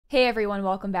Hey everyone,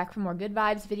 welcome back for more Good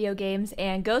Vibes video games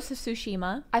and Ghost of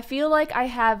Tsushima. I feel like I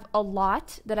have a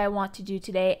lot that I want to do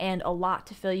today and a lot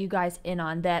to fill you guys in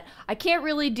on that I can't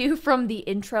really do from the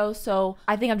intro, so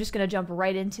I think I'm just gonna jump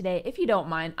right in today if you don't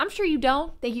mind. I'm sure you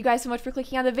don't. Thank you guys so much for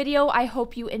clicking on the video. I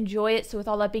hope you enjoy it. So with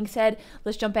all that being said,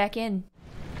 let's jump back in.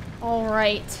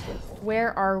 Alright,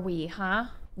 where are we, huh?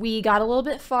 We got a little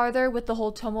bit farther with the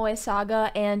whole Tomoe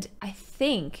saga, and I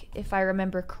think, if I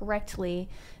remember correctly,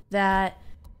 that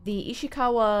the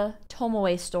Ishikawa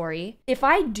Tomoe story, if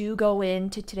I do go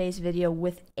into today's video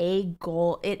with a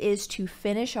goal, it is to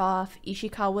finish off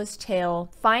Ishikawa's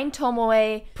tale, find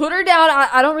Tomoe, put her down.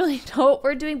 I don't really know what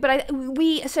we're doing, but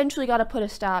we essentially got to put a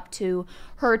stop to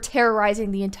her terrorizing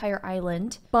the entire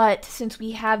island. But since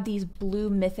we have these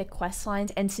blue mythic quest lines,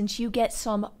 and since you get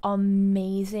some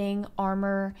amazing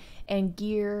armor and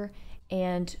gear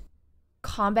and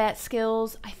combat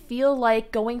skills, I feel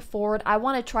like going forward I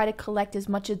want to try to collect as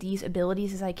much of these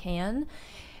abilities as I can,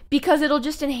 because it'll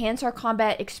just enhance our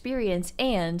combat experience,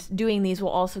 and doing these will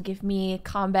also give me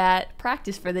combat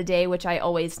practice for the day, which I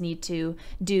always need to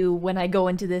do when I go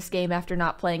into this game after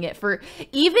not playing it for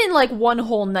even like one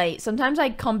whole night. Sometimes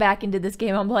I come back into this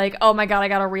game, I'm like, oh my god, I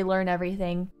gotta relearn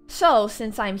everything. So,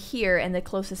 since I'm here, and the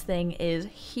closest thing is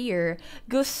here,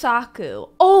 Gusaku.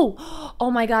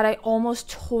 Oh my god, I almost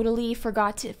totally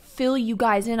forgot to fill you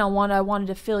guys in on what I wanted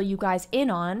to fill you guys in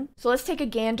on. So let's take a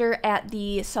gander at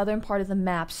the southern part of the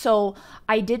map. So,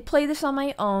 I did play this on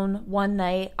my own one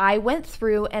night. I went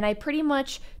through and I pretty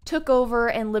much took over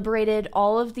and liberated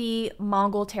all of the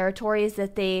Mongol territories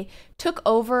that they took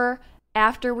over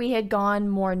after we had gone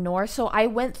more north. So I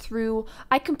went through,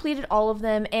 I completed all of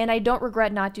them, and I don't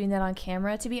regret not doing that on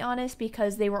camera, to be honest,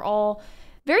 because they were all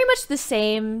very much the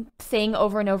same thing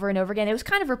over and over and over again. It was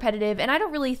kind of repetitive, and I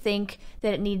don't really think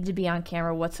that it needed to be on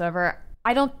camera whatsoever.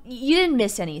 You didn't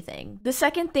miss anything. The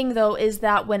second thing though is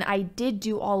that when I did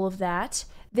do all of that,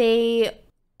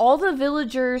 all the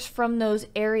villagers from those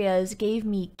areas gave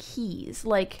me keys.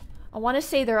 Like, I want to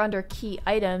say they're under key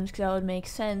items, because that would make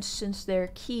sense since they're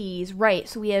keys. Right,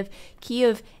 so we have key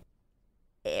of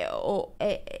Aoi.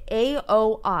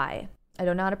 I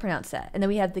don't know how to pronounce that. And then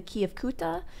we have the key of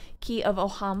Kuta, key of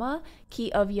Ohama,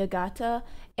 key of Yagata,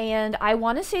 and I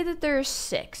want to say that there's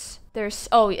 6.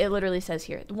 Oh, it literally says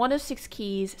here, 1 of 6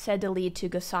 keys said to lead to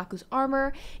Gosaku's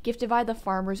armor, gifted by the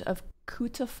farmers of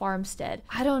Kuta Farmstead.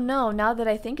 I don't know, now that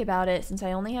I think about it, since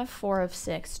I only have 4 of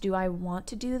 6, do I want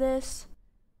to do this?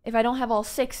 If I don't have all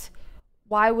 6,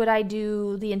 why would I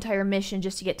do the entire mission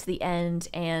just to get to the end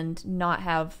and not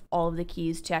have all of the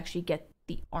keys to actually get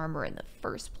the armor in the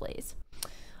first place?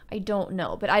 I don't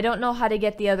know, but I don't know how to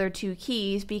get the other 2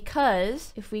 keys,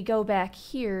 because if we go back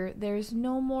here, there's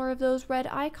no more of those red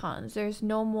icons. There's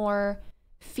no more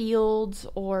fields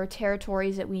or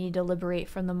territories that we need to liberate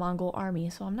from the Mongol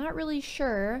army, so I'm not really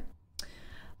sure.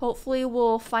 Hopefully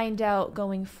we'll find out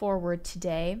going forward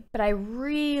today. But I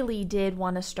really did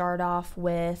want to start off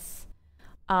with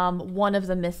one of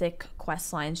the mythic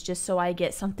quest lines, just so I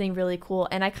get something really cool.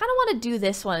 And I kind of want to do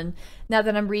this one now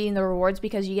that I'm reading the rewards,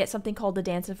 because you get something called the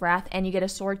Dance of Wrath, and you get a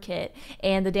sword kit.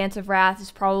 And the Dance of Wrath is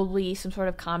probably some sort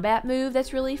of combat move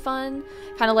that's really fun.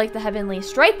 Kind of like the Heavenly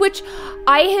Strike, which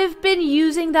I have been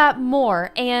using that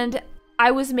more. And I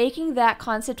was making that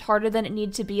concept harder than it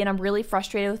needed to be, and I'm really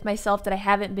frustrated with myself that I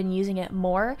haven't been using it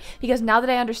more, because now that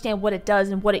I understand what it does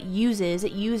and what it uses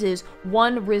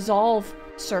 1 resolve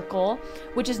circle,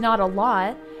 which is not a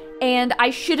lot, and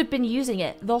I should have been using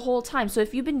it the whole time. So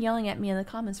if you've been yelling at me in the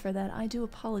comments for that, I do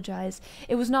apologize.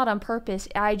 It was not on purpose.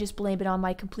 I just blame it on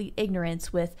my complete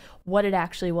ignorance with what it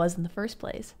actually was in the first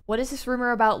place. What is this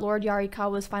rumor about Lord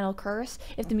Yarikawa's final curse?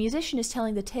 If the musician is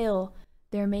telling the tale,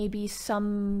 there may be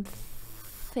something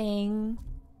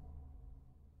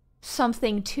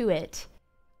to it.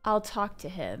 I'll talk to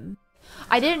him.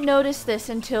 I didn't notice this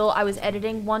until I was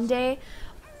editing one day.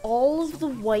 All of the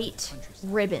white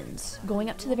ribbons going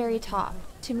up to the very top,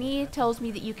 to me, tells me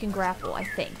that you can grapple, I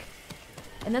think.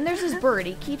 And then there's this bird.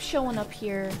 He keeps showing up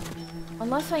here,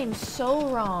 unless I am so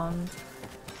wrong.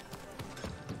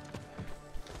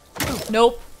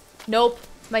 Nope.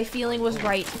 My feeling was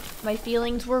right. My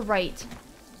feelings were right.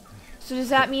 So does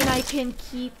that mean I can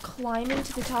keep climbing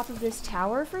to the top of this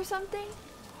tower for something?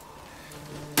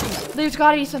 There's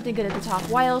gotta be something good at the top.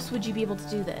 Why else would you be able to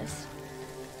do this?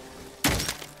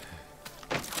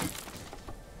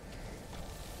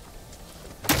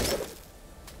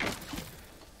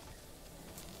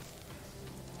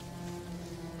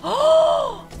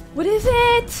 Oh! What is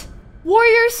it?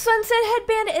 Warrior's Sunset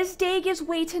Headband as day gives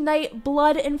way to night,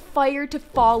 blood and fire to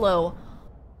follow.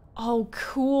 Oh,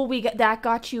 cool. That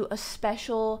got you a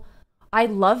special I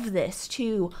love this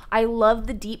too. I love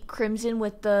the deep crimson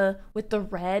with the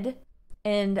red.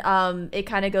 And it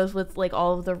kind of goes with like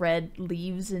all of the red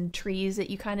leaves and trees that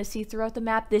you kind of see throughout the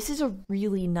map. This is a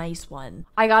really nice one.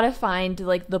 I gotta find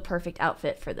like the perfect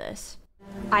outfit for this.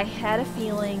 I had a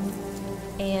feeling,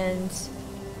 and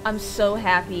I'm so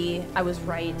happy I was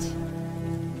right.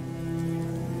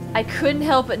 I couldn't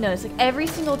help but notice, like every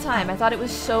single time, I thought it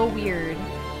was so weird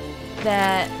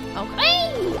that,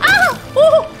 okay, ah,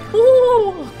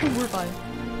 oh, we're fine,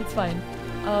 it's fine.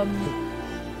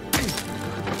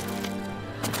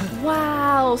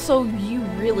 Wow, so you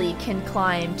really can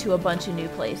climb to a bunch of new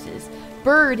places.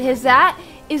 Bird, is that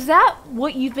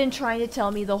what you've been trying to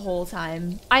tell me the whole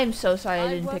time? I am so sorry I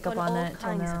didn't pick up on that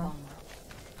until now.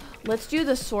 Let's do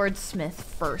the swordsmith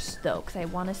first, though, because I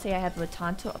want to say I have a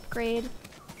Tanto upgrade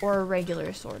or a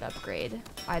regular sword upgrade.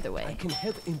 Either way. I can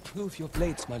help improve your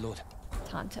blades, my lord.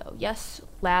 Tanto, yes.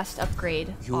 Last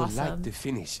upgrade. You'll awesome. like the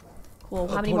finish. Cool.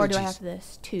 How many more do I have for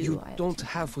this? 2. You don't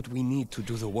have what we need to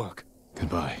do the work.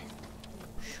 Goodbye.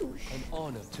 Shush. An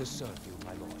honor to serve you,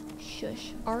 my lord.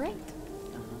 Shush. All right.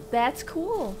 That's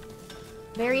cool.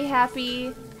 Very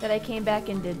happy that I came back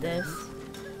and did this.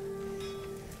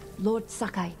 Lord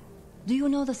Sakai, do you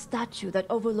know the statue that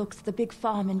overlooks the big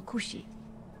farm in Kushi?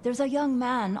 There's a young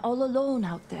man all alone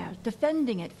out there,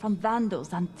 defending it from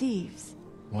vandals and thieves.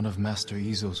 One of Master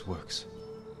Izo's works.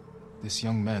 This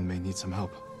young man may need some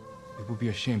help. It would be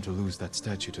a shame to lose that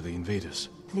statue to the invaders.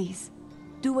 Please,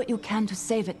 do what you can to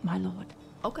save it, my lord.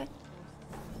 Okay.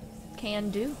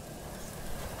 Can do.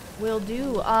 Will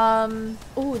do.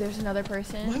 Oh, there's another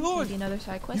person. My lord, maybe another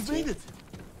side quest. You made it.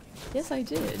 Yes, I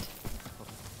did.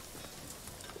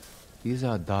 These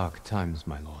are dark times,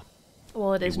 my lord.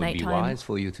 Well, it is nighttime. It would be wise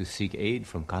for you to seek aid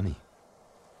from Kami.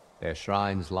 Their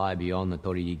shrines lie beyond the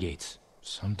Torii gates.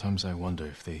 Sometimes I wonder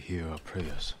if they hear our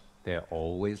prayers. They're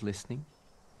always listening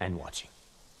and watching.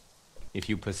 If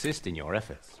you persist in your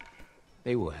efforts,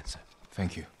 they will answer.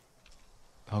 Thank you.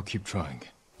 I'll keep trying.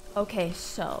 Okay,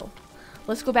 so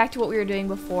let's go back to what we were doing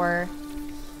before.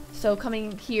 So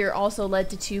coming here also led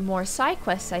to 2 more side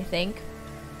quests, I think.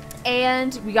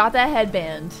 And we got that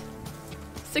headband.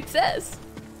 Success!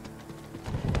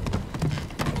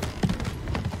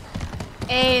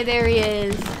 Hey, there he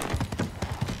is.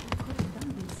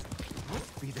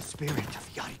 Be the spirit of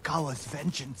Yarikawa's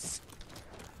vengeance.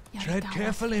 Yarikawa. Tread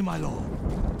carefully, my lord.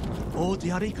 Old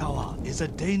Yarikawa is a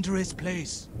dangerous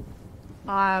place.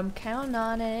 I'm counting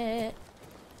on it.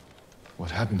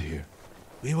 What happened here?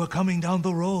 We were coming down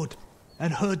the road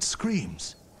and heard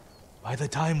screams. By the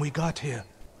time we got here,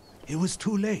 it was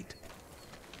too late.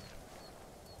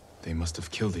 They must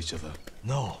have killed each other.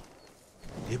 No,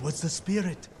 it was the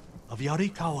spirit of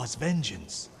Yarikawa's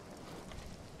vengeance.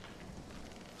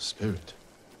 Spirit?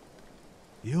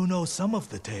 You know some of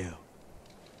the tale,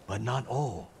 but not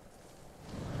all.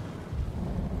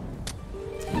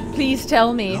 Please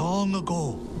tell me. Long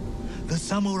ago, the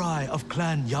samurai of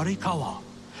Clan Yarikawa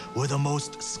were the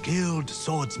most skilled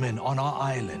swordsmen on our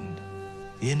island.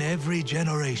 In every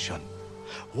generation,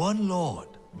 one lord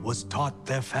was taught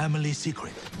their family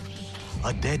secret,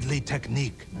 a deadly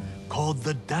technique called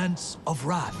the Dance of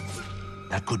Wrath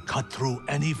that could cut through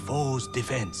any foe's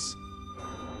defense.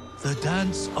 The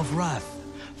Dance of Wrath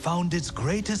found its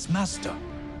greatest master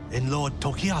in Lord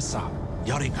Tokiasa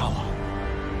Yarikawa.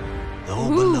 Though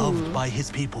beloved by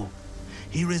his people,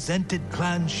 he resented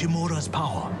Clan Shimura's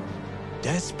power.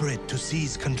 Desperate to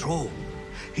seize control,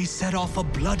 he set off a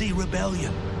bloody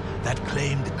rebellion that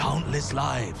claimed countless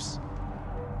lives.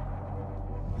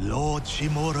 Lord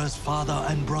Shimura's father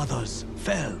and brothers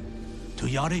fell to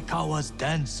Yarikawa's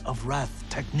Dance of Wrath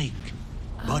technique.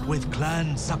 But with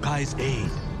Clan Sakai's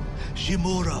aid,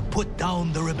 Shimura put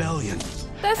down the rebellion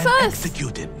and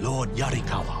executed Lord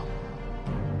Yarikawa.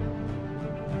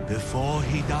 Before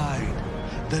he died,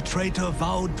 the traitor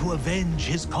vowed to avenge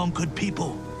his conquered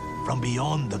people from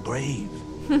beyond the grave.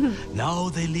 Now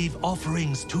they leave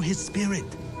offerings to his spirit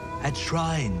at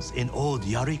shrines in old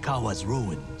Yarikawa's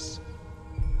ruins.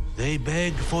 They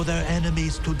beg for their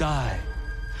enemies to die,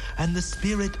 and the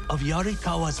spirit of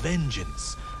Yarikawa's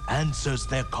vengeance answers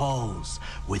their calls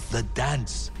with the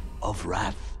Dance of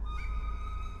Wrath.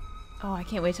 Oh, I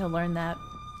can't wait to learn that.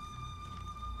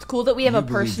 It's cool that we have a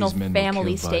personal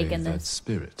family stake in this.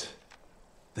 Spirit.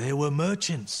 They were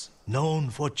merchants known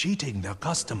for cheating their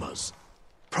customers,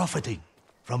 profiting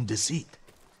from deceit.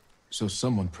 So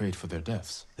someone prayed for their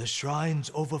deaths. The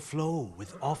shrines overflow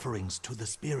with offerings to the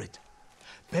spirit,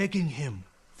 begging him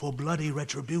for bloody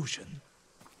retribution.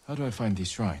 How do I find these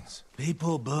shrines?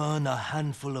 People burn a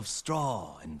handful of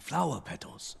straw and flower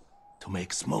petals to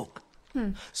make smoke.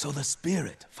 So the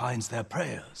spirit finds their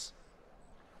prayers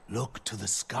Look to the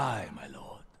sky, my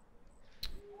lord.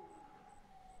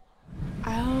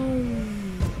 Oh.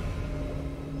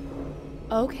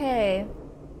 Okay.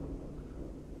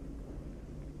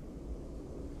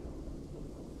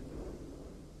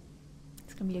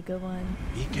 It's gonna be a good one.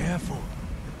 Be careful.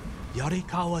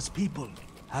 Yarikawa's people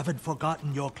haven't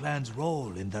forgotten your clan's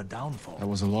role in their downfall. That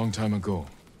was a long time ago.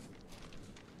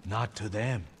 Not to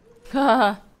them.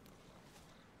 Time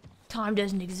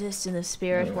doesn't exist in the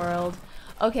spirit world.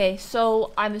 Okay,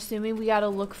 so I'm assuming we gotta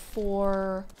look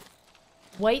for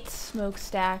white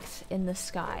smokestacks in the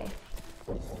sky.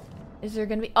 Is there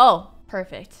gonna be... Oh,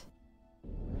 perfect.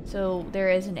 So there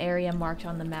is an area marked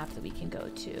on the map that we can go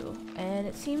to. And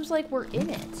it seems like we're in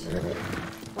it.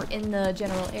 We're in the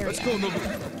general area. Let's go,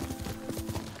 Nobu.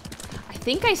 I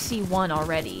think I see one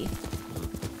already.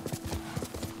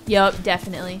 Yup,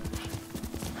 definitely.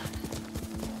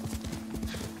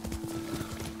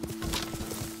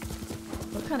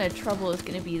 What kind of trouble is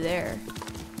gonna be there?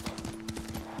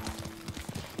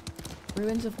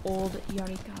 Ruins of old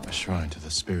Yarikawa. A shrine to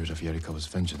the spirit of Yarikawa's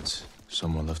vengeance.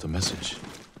 Someone left a message.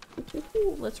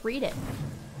 Ooh, let's read it.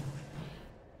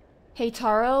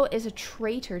 Heitaro is a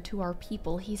traitor to our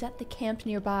people. He's at the camp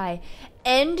nearby.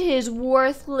 End his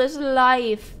worthless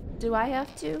life. Do I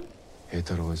have to?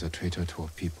 Heitaro is a traitor to our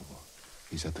people.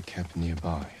 He's at the camp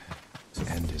nearby. To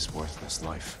end his worthless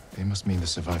life. They must mean the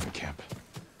survivor camp.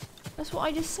 That's what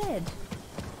I just said.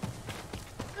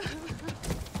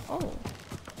 Oh.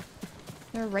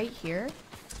 They're right here.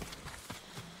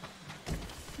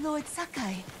 Lord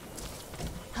Sakai,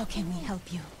 how can we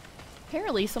help you?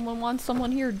 Apparently someone wants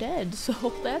someone here dead,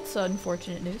 so that's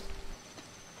unfortunate news.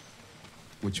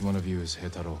 Which one of you is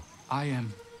Heitaro? I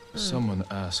am. Someone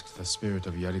asked the spirit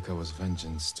of Yarikawa's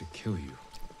vengeance to kill you.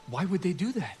 Why would they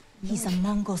do that? He's a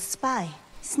Mongol spy.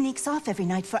 Sneaks off every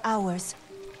night for hours.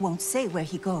 Won't say where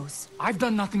he goes. I've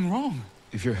done nothing wrong.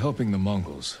 If you're helping the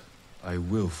Mongols, I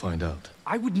will find out.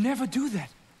 I would never do that.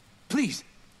 Please,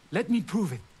 let me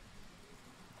prove it.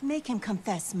 Make him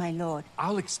confess, my lord.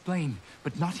 I'll explain,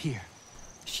 but not here.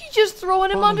 She's just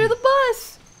throwing him Follow under me. the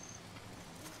bus.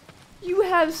 You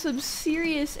have some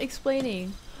serious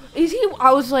explaining. Is he?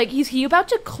 I was like, is he about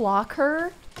to clock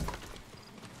her?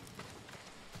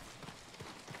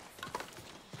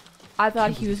 I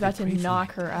thought he was about to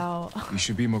knock her out. You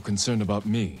should be more concerned about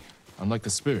me. Unlike the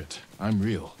spirit, I'm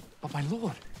real. But my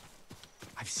lord,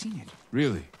 I've seen it.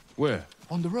 Really? Where?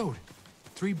 On the road.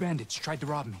 3 bandits tried to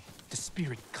rob me. The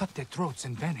spirit cut their throats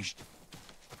and vanished.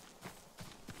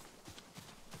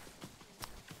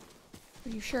 Are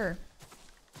you sure?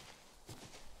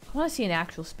 I want to see an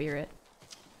actual spirit.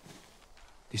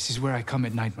 This is where I come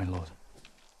at night, my lord.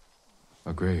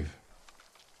 A grave.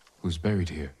 Who's buried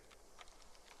here?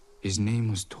 His name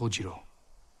was Tojiro.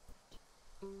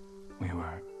 We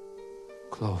were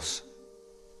close,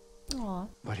 Aw.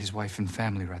 but his wife and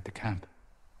family are at the camp.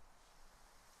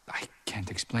 I can't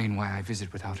explain why I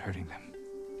visit without hurting them.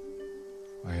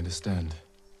 I understand.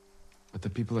 But the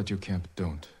people at your camp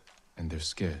don't, and they're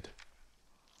scared.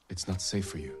 It's not safe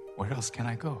for you. Where else can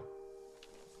I go?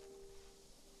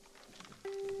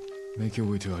 Make your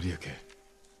way to Ariake.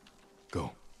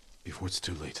 Go, before it's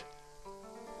too late.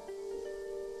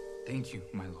 Thank you,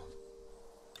 my lord.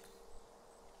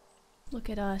 Look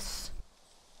at us.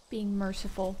 Being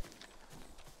merciful.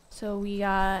 So we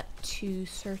got to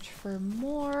search for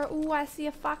more. Ooh, I see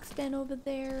a fox den over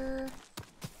there.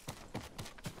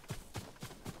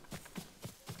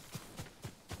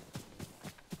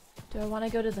 Do I want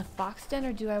to go to the fox den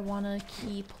or do I want to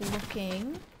keep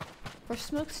looking for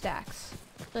smokestacks?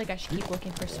 I feel like I should keep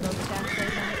looking for smokestacks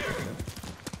right now.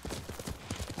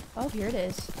 Oh, here it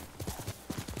is.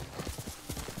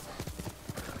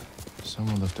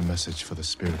 Someone left a message for the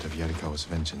spirit of Yarikawa's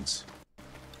vengeance.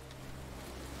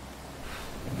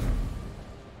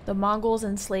 The Mongols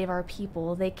enslave our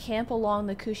people. They camp along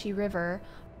the Kushi River,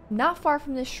 not far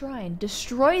from this shrine.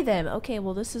 Destroy them! Okay,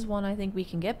 well this is one I think we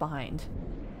can get behind.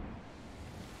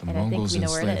 The And I think Mongols we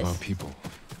know where it enslave is. our people.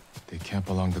 They camp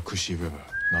along the Kushi River,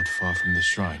 not far from this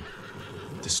shrine.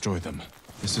 Destroy them.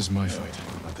 This is my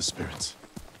fight, not the spirits.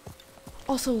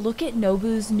 Also, look at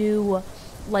Nobu's new,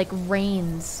 like,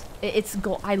 reins. It's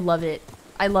gold. I love it.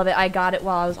 I love it. I got it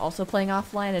while I was also playing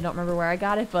offline. I don't remember where I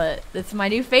got it, but it's my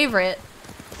new favorite.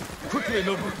 Quickly,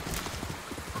 Nobu.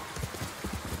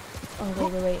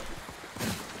 Oh, wait.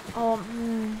 Oh,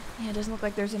 yeah, it doesn't look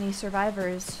like there's any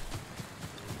survivors.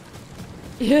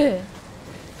 Yeah.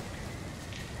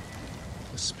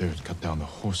 The spirit cut down the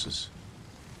horses.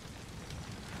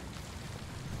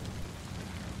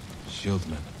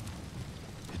 Shieldmen.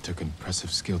 It took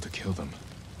impressive skill to kill them.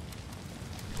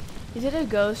 Is it a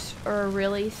ghost or a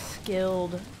really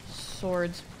skilled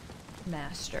swords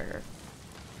master.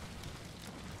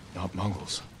 Not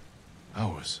Mongols.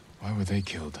 Ours. Why were they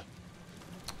killed?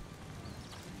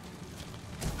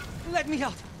 Let me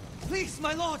out! Please,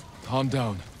 my lord! Calm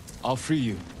down. I'll free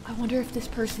you. I wonder if this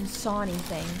person saw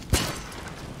anything.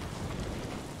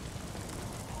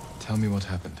 Tell me what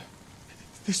happened.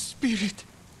 The spirit!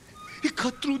 He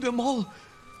cut through them all!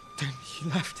 Then he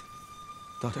left.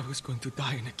 Thought I was going to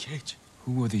die in a cage.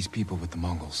 Who were these people with the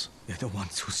Mongols? They're the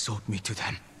ones who sold me to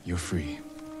them. You're free.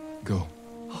 Go.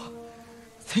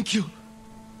 Thank you.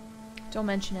 Don't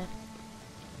mention it.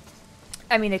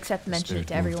 I mean, except mention it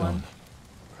to everyone.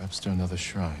 Perhaps to another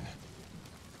shrine.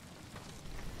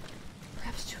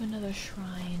 Perhaps to another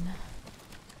shrine.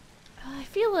 I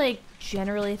feel like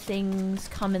generally things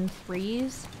come in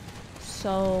threes,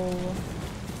 so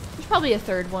there's probably a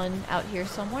third one out here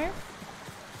somewhere.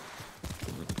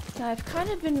 Now, I've kind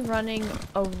of been running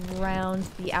around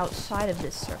the outside of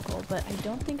this circle, but I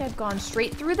don't think I've gone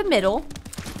straight through the middle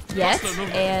yet,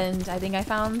 and I think I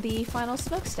found the final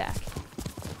smokestack.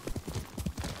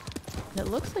 It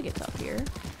looks like it's up here.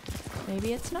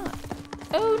 Maybe it's not.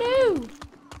 Oh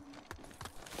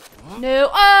no! No!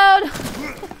 Oh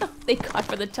no! They got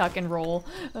for the tuck and roll.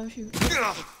 Oh shoot!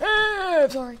 I'm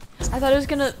sorry. I thought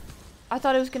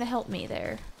it was gonna help me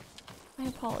there. I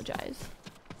apologize.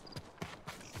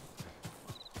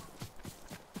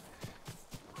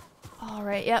 All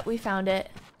right. Yep, we found it.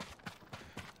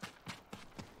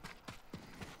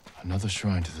 Another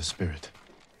shrine to the spirit.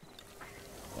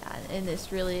 Yeah, and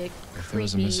this really If there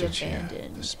was a creepy message here,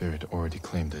 abandoned. the spirit already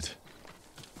claimed it.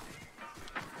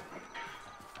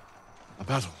 A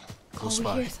battle. Close we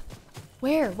by. hear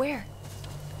Where?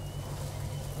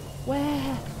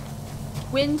 Where?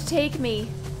 Wind, take me.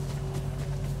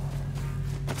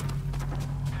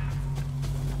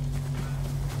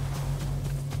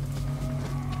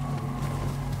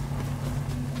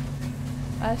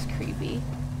 That's creepy.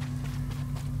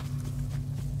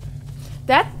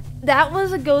 That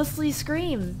was a ghostly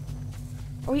scream.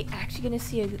 Are we actually gonna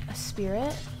see a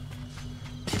spirit?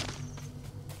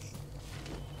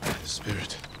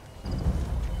 Spirit.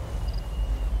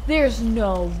 There's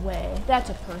no way. That's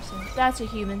a person. That's a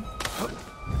human. Well,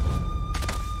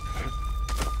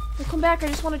 come back. I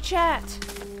just want to chat.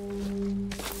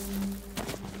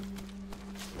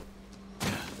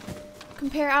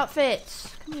 Compare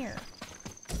outfits. Come here.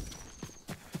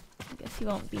 I guess he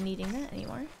won't be needing that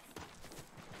anymore.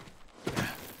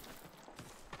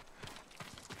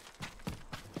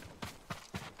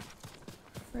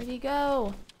 Where'd he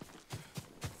go?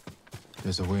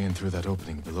 There's a way in through that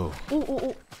opening below.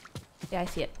 Ooh. Yeah, I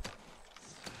see it.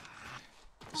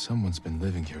 Someone's been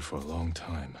living here for a long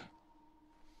time.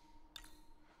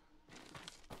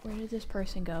 Where did this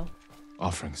person go?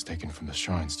 Offerings taken from the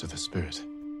shrines to the spirit.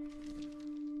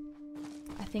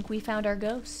 I think we found our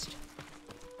ghost.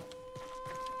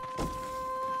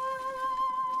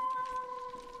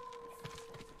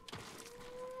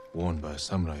 Worn by a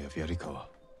samurai of Yarikawa.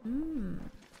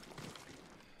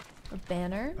 A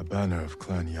banner? A banner of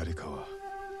Clan Yarikawa.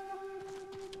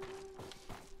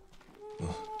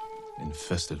 Ugh,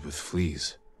 infested with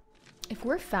fleas. If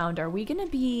we're found, are we gonna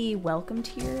be welcomed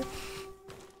here?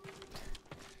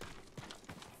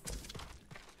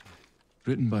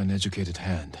 Written by an educated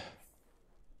hand.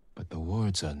 But the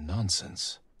words are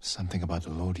nonsense. Something about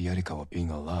Lord Yarikawa being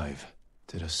alive.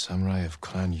 Did a samurai of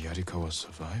Clan Yarikawa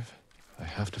survive? I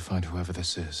have to find whoever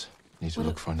this is. Need to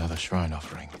look for another shrine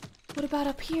offering. What about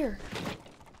up here?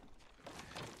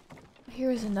 Here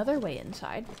is another way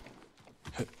inside.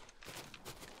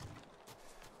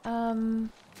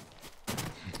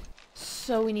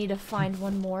 So we need to find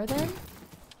one more then?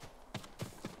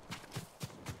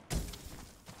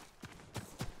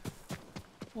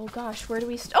 Oh gosh, where do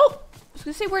we oh! I was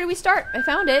gonna say, where do we start? I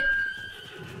found it.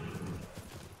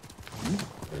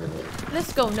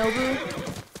 Let's go, Nobu.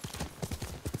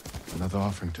 Another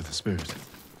offering to the spirit.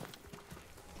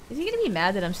 Is he gonna be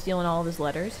mad that I'm stealing all of his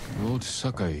letters? Lord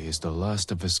Sakai is the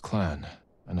last of his clan,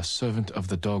 and a servant of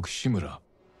the dog Shimura.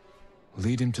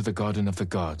 Lead him to the Garden of the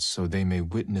Gods, so they may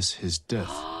witness his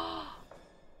death.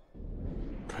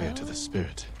 Prayer to the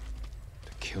spirit.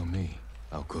 To kill me,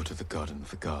 I'll go to the Garden of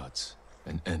the Gods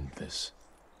and end this.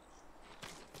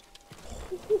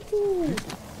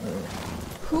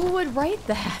 Who would write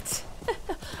that?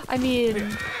 I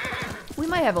mean, we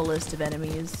might have a list of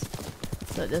enemies,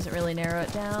 so it doesn't really narrow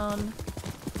it down.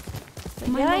 But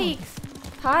yikes!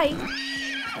 Hi.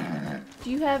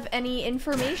 Do you have any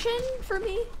information for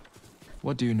me?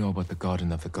 What do you know about the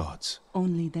Garden of the Gods?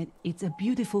 Only that it's a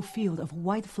beautiful field of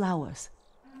white flowers.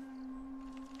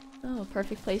 Oh,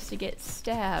 perfect place to get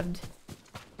stabbed.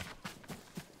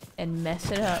 and mess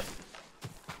it up.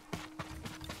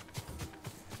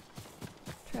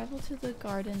 Travel to the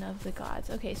Garden of the Gods.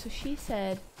 Okay, so she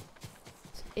said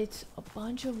it's a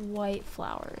bunch of white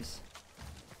flowers.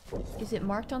 Is it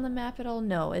marked on the map at all?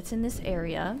 No, it's in this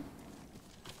area.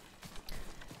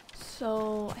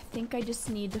 So I think I just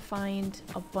need to find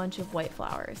a bunch of white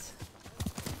flowers.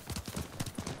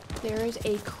 There is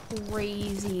a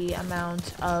crazy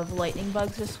amount of lightning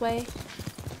bugs this way.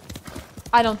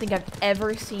 I don't think I've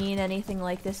ever seen anything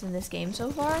like this in this game so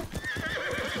far.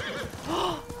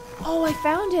 Oh, I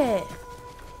found it!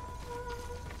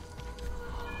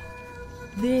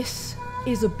 This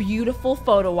is a beautiful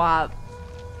photo op.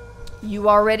 You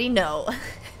already know.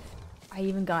 I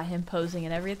even got him posing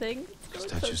and everything.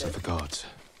 Statues of the gods.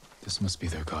 This must be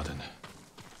their garden.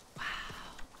 Wow.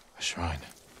 A shrine.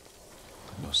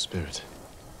 But no spirit.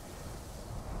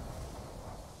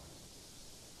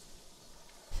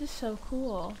 This is so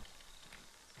cool.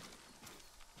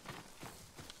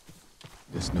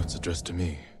 This note's addressed to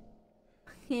me.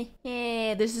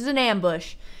 This is an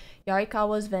ambush.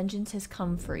 Yarikawa's vengeance has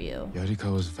come for you.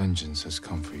 Yarikawa's vengeance has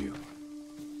come for you.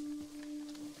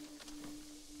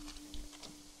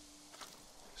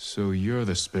 So you're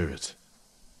the spirit.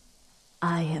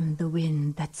 I am the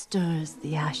wind that stirs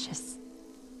the ashes.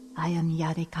 I am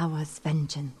Yarikawa's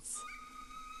vengeance.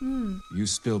 You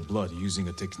spill blood using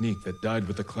a technique that died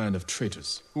with a clan of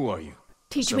traitors. Who are you?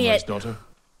 Teach me Samurai's it. daughter?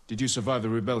 Did you survive the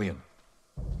rebellion?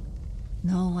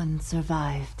 No one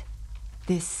survived.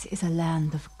 This is a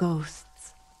land of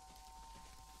ghosts.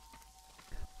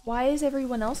 Why is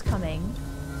everyone else coming?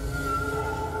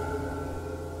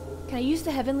 Can I use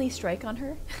the heavenly strike on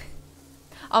her?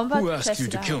 I'm about Who to asked test you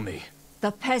it to out. kill me?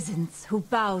 The peasants who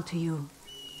bow to you.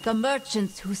 The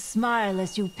merchants who smile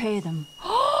as you pay them.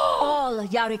 All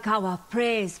Yarikawa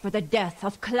prays for the death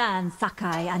of Clan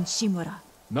Sakai and Shimura.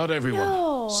 Not everyone.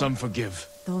 No. Some forgive.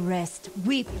 The rest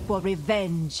weep for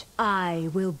revenge. I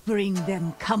will bring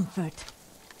them comfort.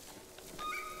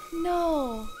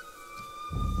 No.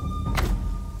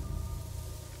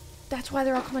 That's why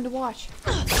they're all coming to watch.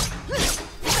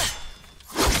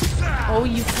 Oh,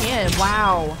 you can.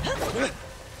 Wow.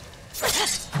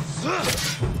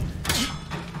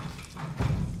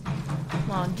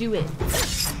 Come on, do it.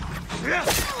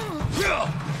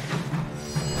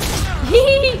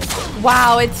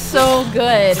 Wow, it's so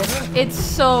good. It's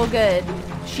so good.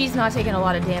 She's not taking a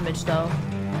lot of damage, though.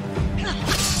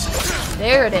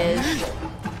 There it is. Ooh,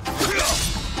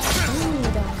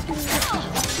 that was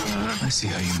good. I see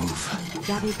how you move.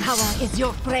 Yarikawa is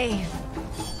your brave.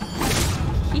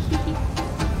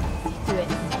 Do it.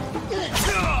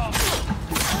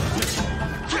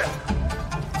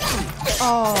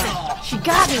 Oh, she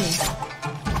got me.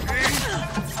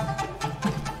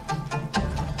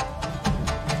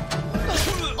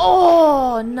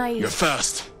 Oh, nice. You're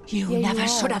fast. You Yeah, you never are.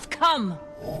 should have come.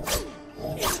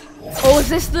 Oh, is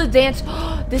this the dance?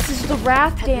 This is the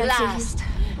wrath At dance. last,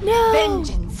 No.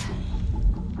 vengeance.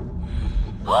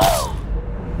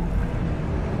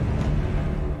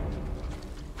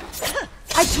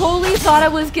 I totally thought I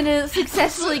was gonna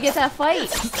successfully get that fight.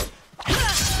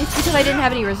 It's because I didn't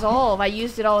have any resolve. I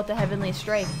used it all with the heavenly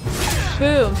strike.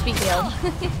 Boom, speed kill.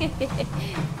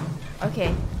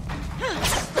 Okay.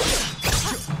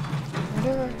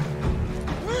 Wonder...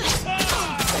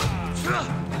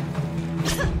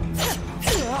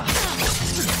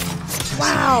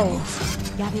 Wow.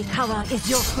 Yarikawa is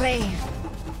your brave.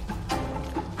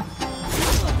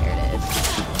 There it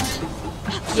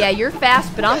is. Yeah, you're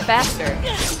fast, but I'm faster.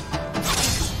 Nice.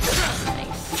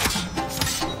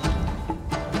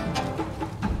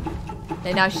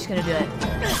 And now she's gonna do it.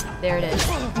 There it is.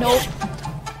 Nope.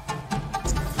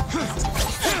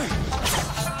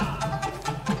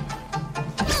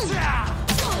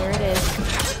 There it is.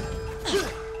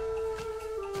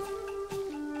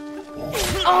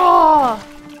 Oh!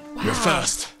 You're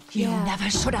fast. You Yeah. never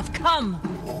should have come.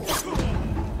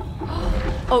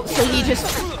 Oh, so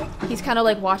he's kind of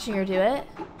like watching her do it.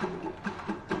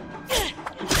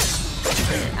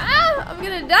 Ah, I'm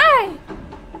gonna die.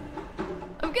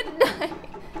 I'm gonna die.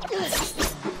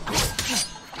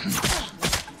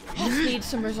 I just need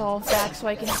some resolve back so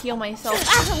I can heal myself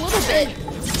a little bit.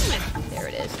 There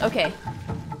it is. Okay.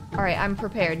 All right, I'm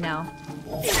prepared now.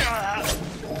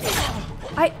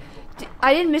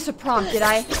 I didn't miss a prompt, did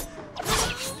I?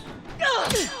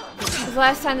 Because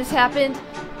last time this happened,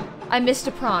 I missed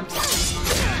a prompt.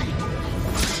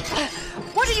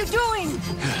 What are you doing?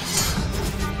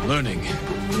 Learning.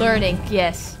 Learning,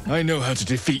 yes. I know how to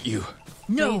defeat you.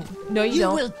 No, No, you you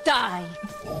don't. will die.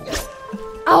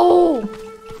 Oh!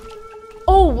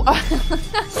 Oh!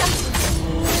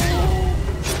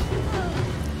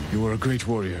 You You were a great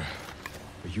warrior,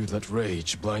 but you let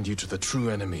rage blind you to the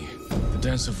true enemy. The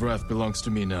Dance of Wrath belongs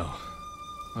to me now.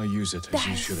 I'll use it as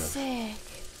you should have. Sick.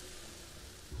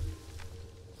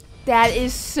 That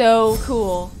is so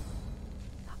cool.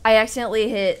 I accidentally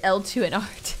hit L2 and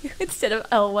R2 instead of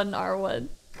L1 and R1.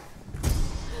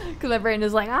 Because my brain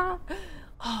is like, ah.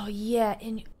 Oh, yeah.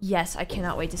 And yes, I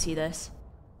cannot wait to see this.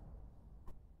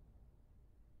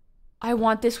 I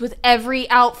want this with every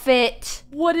outfit.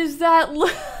 What is that?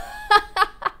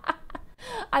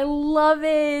 I love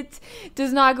it.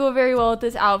 Does not go very well with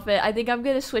this outfit. I think I'm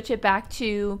going to switch it back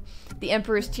to the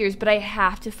Emperor's Tears, but I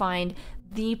have to find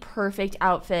the perfect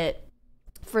outfit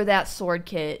for that sword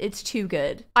kit. It's too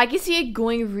good. I can see it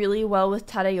going really well with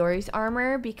Tadayori's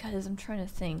armor because I'm trying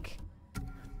to think.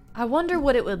 I wonder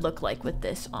what it would look like with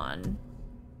this on.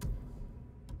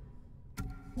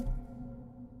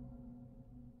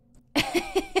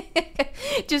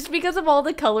 Just because of all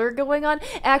the color going on.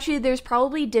 Actually, there's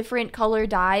probably different color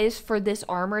dyes for this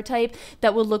armor type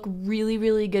that would look really,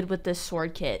 really good with this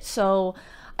sword kit. So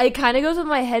it kind of goes with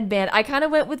my headband. I kind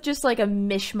of went with just like a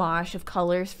mishmash of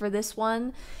colors for this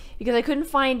one because I couldn't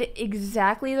find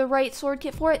exactly the right sword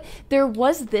kit for it. There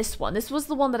was this one. This was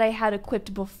the one that I had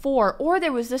equipped before, or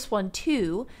there was this one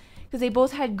too because they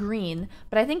both had green,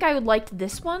 but I think I would like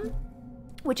this one,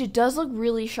 which it does look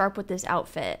really sharp with this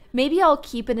outfit. Maybe I'll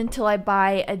keep it until I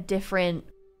buy a different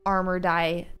armor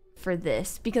dye for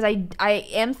this, because I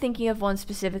am thinking of one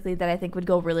specifically that I think would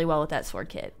go really well with that sword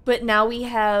kit. But now we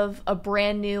have a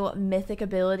brand new mythic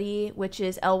ability, which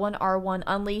is L1 R1.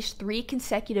 Unleash 3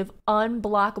 consecutive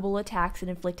unblockable attacks and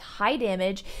inflict high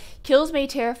damage. Kills may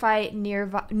terrify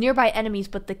nearby enemies,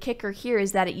 but the kicker here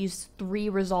is that it used 3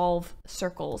 resolve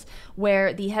circles,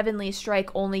 where the Heavenly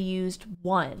Strike only used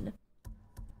 1.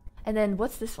 And then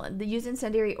what's this one? Use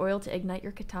incendiary oil to ignite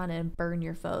your katana and burn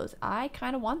your foes. I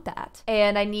kind of want that.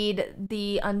 And I need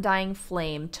the Undying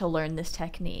Flame to learn this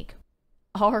technique.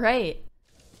 All right.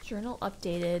 Journal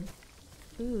updated.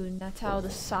 Ooh, Natao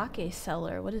the sake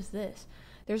seller. What is this?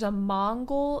 There's a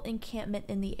Mongol encampment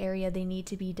in the area they need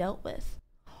to be dealt with.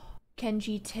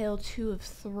 Kenji Tale 2 of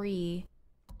 3.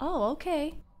 Oh,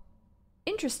 okay.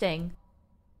 Interesting.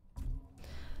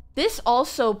 This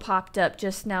also popped up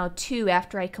just now too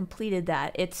after I completed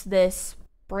that. It's this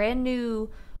brand new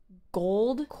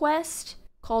gold quest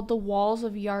called The Walls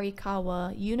of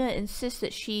Yarikawa. Yuna insists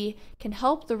that she can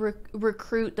help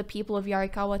recruit the people of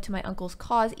Yarikawa to my uncle's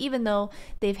cause, even though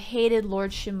they've hated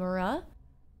Lord Shimura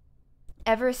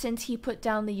ever since he put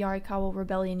down the Yarikawa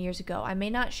rebellion years ago. I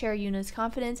may not share Yuna's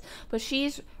confidence, but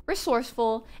she's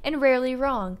resourceful and rarely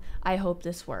wrong. I hope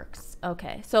this works.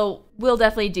 Okay, so we'll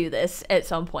definitely do this at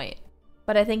some point.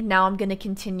 But I think now I'm going to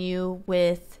continue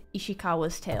with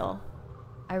Ishikawa's tale.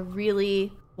 I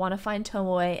really want to find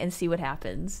Tomoe and see what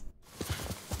happens.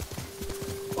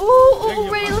 Ooh,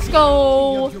 ready, let's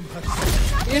go!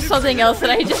 Here's something else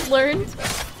that I just learned.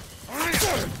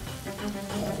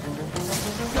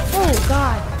 Oh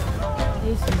god!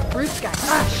 There's some brutes guys.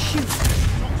 Ah, shoot!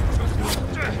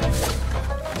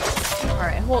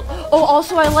 Alright, hold. Oh,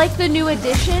 also, I like the new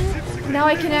addition. Now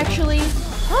I can actually.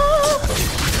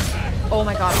 Oh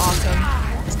my god, awesome.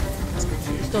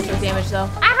 Still took damage though.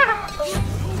 Ah!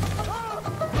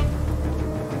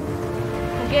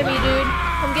 Come get me, dude.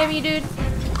 Come get me, dude.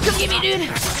 Come get me, dude.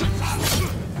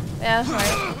 Yeah, that's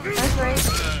right. That's right.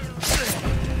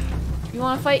 You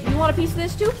want to fight? You want a piece of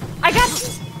this too? I got you.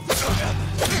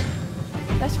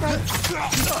 That's right.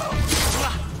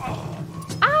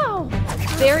 Ow!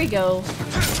 There we go.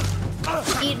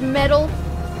 Eat metal.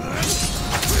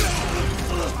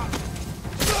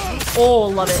 Oh,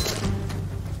 love it.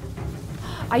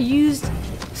 I used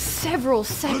several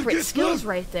separate skills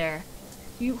right there.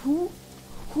 Who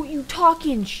you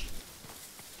talking?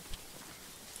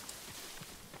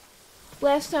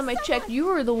 Last time I checked, you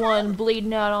were the one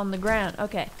bleeding out on the ground.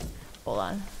 Okay, hold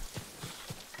on.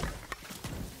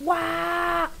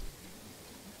 Wow!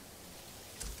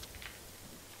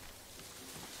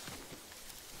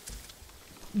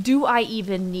 Do I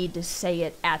even need to say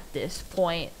it at this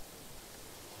point?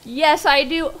 Yes, I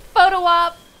do. Photo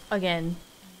op! Again,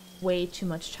 way too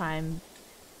much time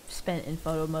spent in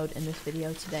photo mode in this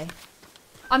video today.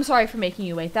 I'm sorry for making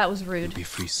you wait. That was rude. You'll be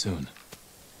free soon.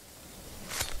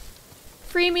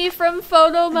 Free me from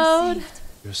photo mode. Saved.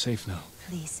 You're safe now.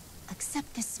 Please,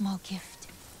 accept this small gift.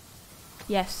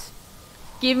 Yes.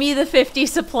 Give me the 50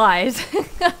 supplies.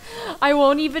 I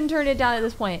won't even turn it down at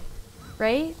this point.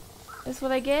 Right? That's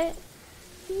what I get?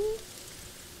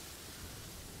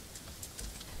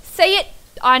 Say it!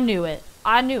 I knew it.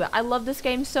 I knew it. I love this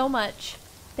game so much.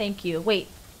 Thank you. Wait.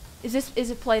 Is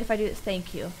it polite if I do this?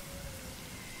 Thank you.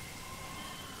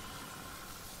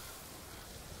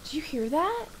 Did you hear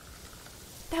that?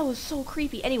 That was so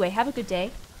creepy. Anyway, have a good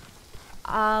day.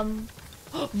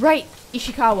 Right,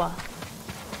 Ishikawa.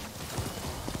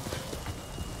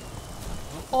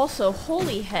 Also,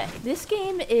 holy heck, this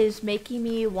game is making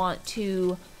me want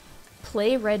to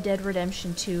play Red Dead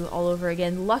Redemption 2 all over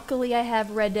again. Luckily, I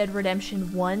have Red Dead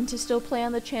Redemption 1 to still play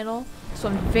on the channel, so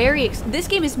I'm very this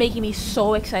game is making me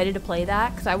so excited to play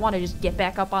that, because I want to just get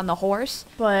back up on the horse.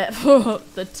 But,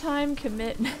 the time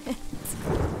commitment.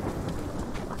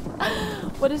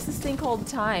 What is this thing called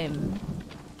time?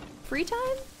 Free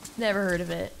time? Never heard of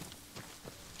it.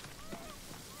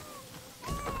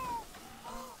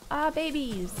 Ah,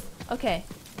 babies. Okay.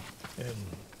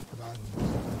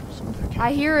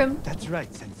 I hear him. That's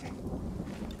right, Sensei.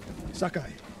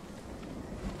 Sakai.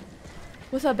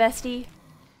 What's up, bestie?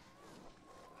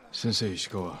 Sensei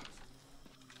Ishikawa,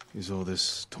 is all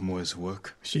this Tomoe's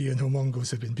work? She and her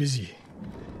Mongols have been busy.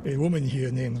 A woman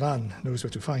here named Ran knows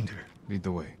where to find her. Lead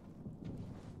the way.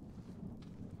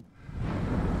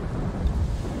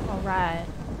 All right.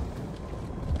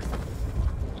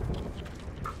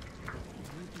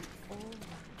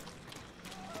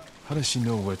 How does she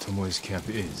know where Tomoe's camp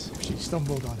is? She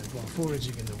stumbled on it while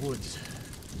foraging in the woods.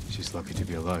 She's lucky to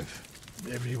be alive.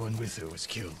 Everyone with her was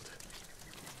killed.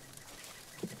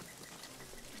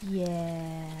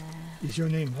 Yeah. Is your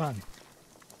name Ran?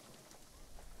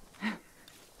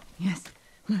 Yes,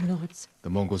 my lords. The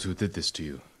Mongols who did this to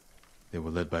you, they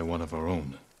were led by one of our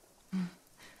own.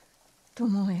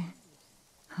 Tomoe.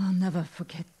 I'll never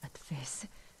forget that face.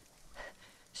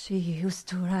 She used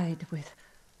to ride with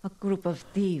a group of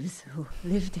thieves who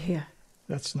lived here.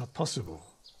 That's not possible.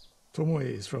 Tomoe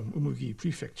is from Umugi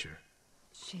Prefecture.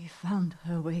 She found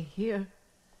her way here.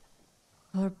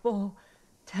 Her bow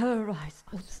terrorized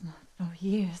Utsuna for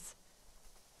years.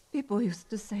 People used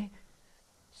to say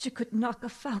she could knock a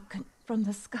falcon from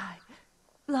the sky,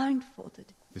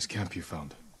 blindfolded. This camp you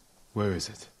found, where is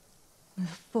it? The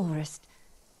forest,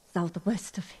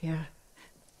 southwest of here.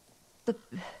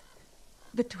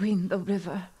 Between the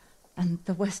river and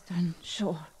the western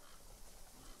shore.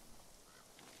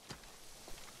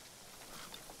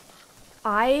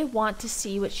 I want to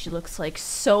see what she looks like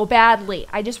so badly.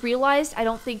 I just realized I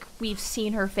don't think we've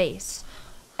seen her face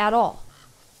at all.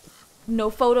 No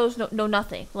photos, no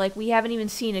nothing. Like, we haven't even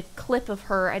seen a clip of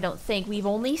her, I don't think. We've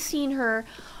only seen her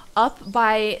up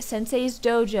by Sensei's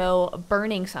dojo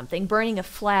burning something, burning a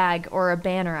flag or a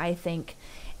banner, I think.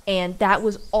 And that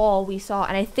was all we saw.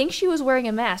 And I think she was wearing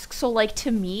a mask. So, like,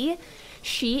 to me,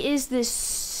 she is this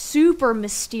super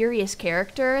mysterious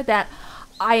character that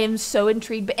I am so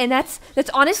intrigued. And that's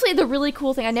honestly the really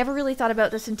cool thing. I never really thought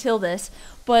about this until this.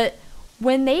 But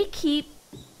when they keep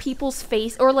people's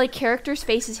face, or like characters'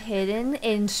 faces hidden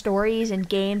in stories and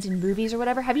games and movies or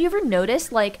whatever, have you ever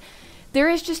noticed, like,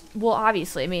 there is just, well,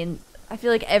 obviously, I mean, I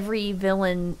feel like every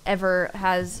villain ever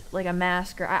has like a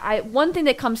mask, or one thing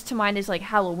that comes to mind is like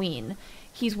Halloween.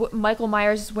 Michael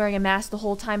Myers is wearing a mask the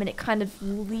whole time, and it kind of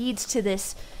leads to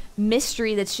this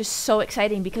mystery that's just so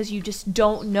exciting because you just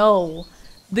don't know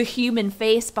the human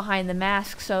face behind the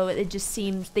mask, so it just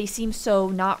they seem so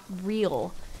not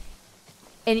real.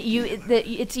 And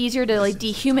it's easier to like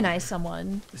dehumanize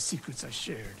someone. The secrets I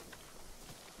shared.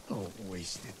 Oh,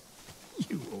 wasted.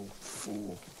 You old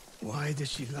fool. Why does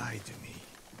she lie to me?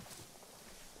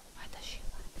 Why does she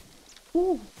lie?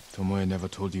 Ooh. Tomoe never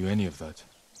told you any of that.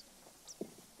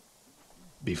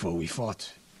 Before we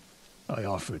fought, I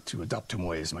offered to adopt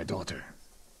Tomoe as my daughter.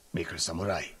 Make her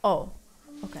samurai. Oh,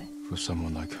 okay. For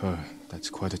someone like her, that's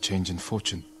quite a change in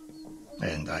fortune.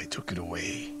 And I took it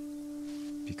away.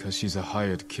 Because she's a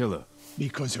hired killer.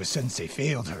 Because her sensei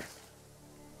failed her.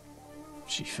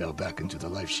 She fell back into the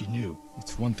life she knew.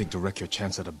 It's one thing to wreck your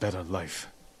chance at a better life,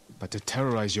 but to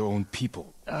terrorize your own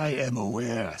people. I am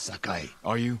aware, Sakai.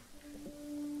 Are you?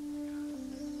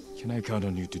 Can I count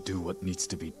on you to do what needs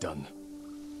to be done?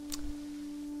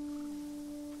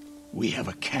 We have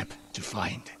a camp to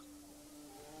find.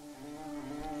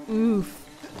 Oof.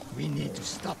 We need to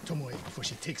stop Tomoe before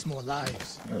she takes more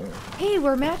lives. Hey,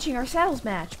 we're matching our saddles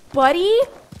match, buddy!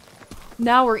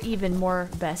 Now we're even more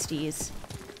besties.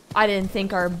 I didn't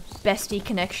think our bestie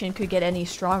connection could get any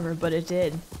stronger, but it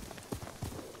did.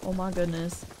 Oh my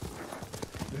goodness.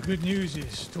 The good news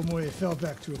is Tomoe fell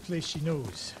back to a place she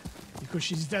knows. Because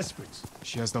she's desperate.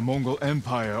 She has the Mongol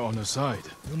Empire on her side.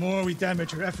 The more we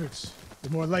damage her efforts, the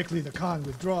more likely the Khan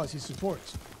withdraws his support.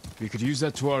 We could use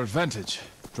that to our advantage.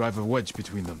 Drive a wedge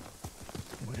between them.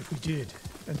 What if we did,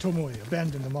 and Tomoe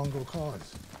abandoned the Mongol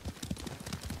cause?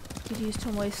 Could use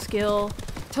Tomoe's skill.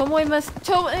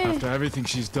 After everything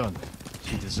she's done,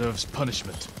 she deserves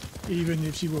punishment. Even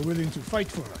if she were willing to fight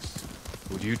for us.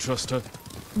 Would you trust her?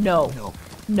 No. No.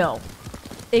 No.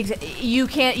 You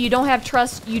can't, you don't have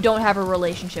trust, you don't have a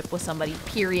relationship with somebody,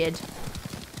 period.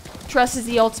 Trust is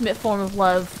the ultimate form of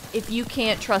love. If you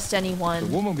can't trust anyone,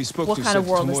 The woman we spoke what to kind said of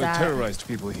world is Tomoe that? terrorized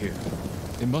people here.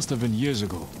 It must have been years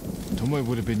ago. Tomoe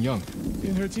would have been young.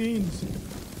 In her teens.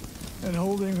 And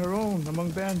holding her own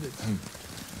among bandits.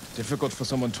 Difficult for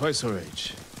someone twice her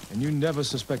age. And you never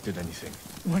suspected anything.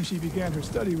 When she began her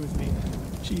study with me,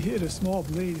 she hid a small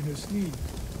blade in her sleeve.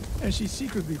 And she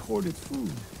secretly hoarded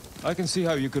food. I can see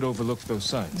how you could overlook those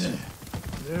signs. Yeah,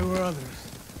 there were others.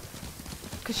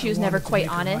 Because she was never quite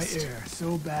honest. My heir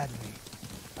so badly.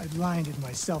 I blinded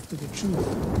myself to the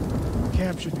truth.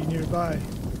 Camp should be nearby.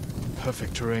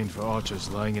 Perfect terrain for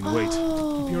archers lying in wait.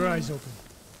 Keep your eyes open.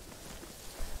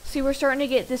 See, we're starting to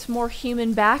get this more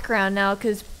human background now,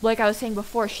 because, like I was saying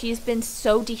before, she's been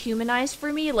so dehumanized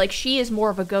for me. Like, she is more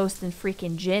of a ghost than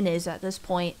freaking Jin is at this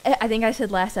point. I think I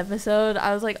said last episode,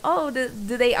 I was like, oh,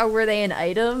 were they an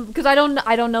item? Because I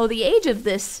don't know the age of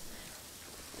this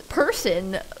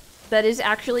person that is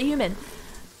actually human.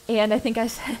 And I think I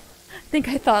said,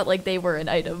 I thought like they were an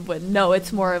item, but no,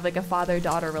 it's more of like a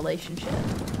father-daughter relationship.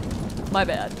 My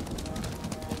bad.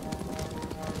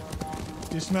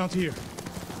 Dismount here.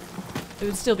 It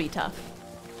would still be tough.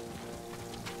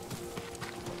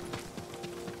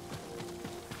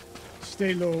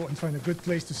 Stay low and find a good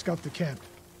place to scout the camp.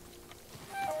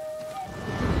 Wait,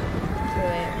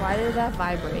 why did that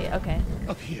vibrate? Okay.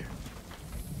 Up here.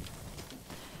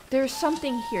 There's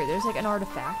something here. There's like an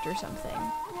artifact or something.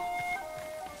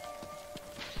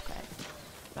 Okay.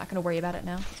 I'm not gonna worry about it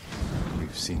now.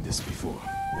 We've seen this before.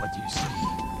 What do you see?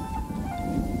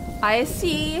 I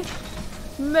see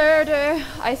murder.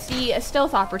 I see a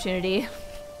stealth opportunity.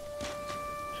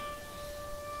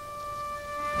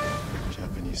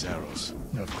 Japanese arrows.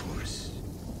 Of course.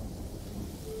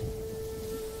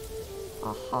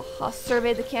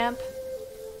 Survey the camp.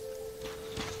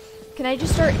 Can I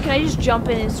just jump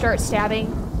in and start stabbing?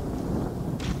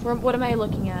 What am I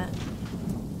looking at?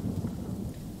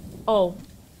 Oh.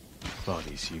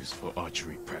 Bodies used for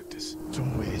archery practice.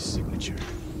 Tomoe's signature.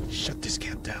 Shut this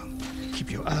camp down. Keep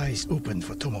your eyes open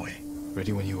for Tomoe.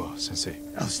 Ready when you are, Sensei.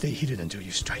 I'll stay hidden until you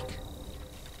strike.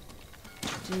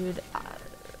 Dude,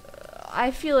 I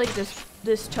feel like this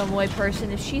Tomoe person,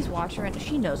 if she's watching right now,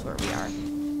 she knows where we are.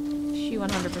 She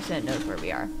 100% knows where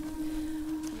we are.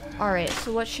 Alright,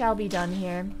 so what shall be done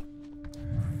here?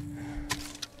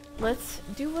 Let's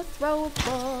do a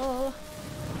throwable.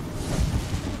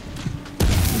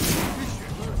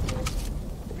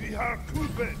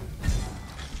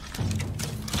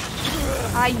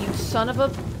 Ah, you son of a... I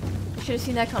should have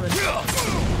seen that coming.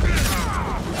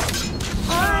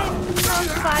 I'm on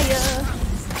fire.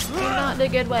 Not in a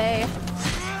good way.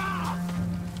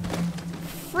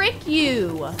 Frick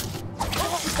you!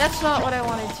 That's not what I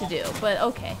wanted to do, but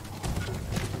okay.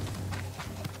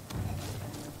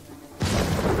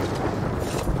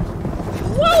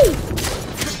 Whoa!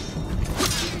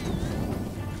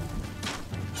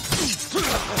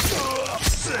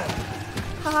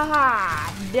 Ha ha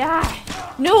ha! Die!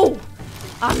 No!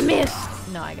 I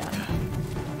missed! No, I got it.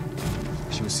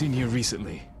 She was seen here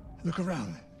recently. Look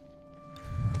around.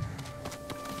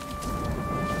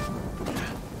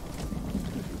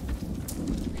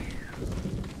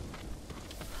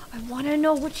 I want to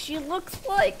know what she looks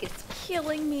like. It's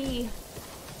killing me.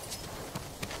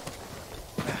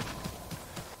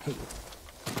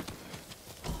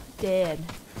 Dead.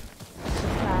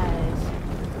 Guys.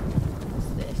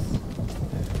 What's this?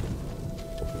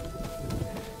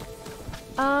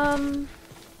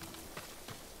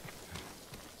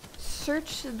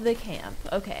 Search the camp.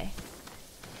 Okay.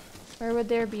 Where would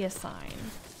there be a sign?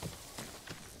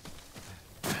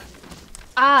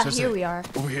 Ah, Sensei, here we are.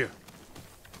 Over here.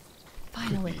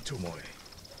 Finally. Tomoe.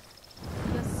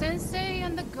 The sensei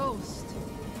and the ghost.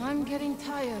 I'm getting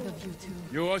tired of you two.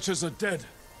 Your archers are dead.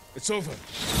 It's over.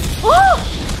 Oh!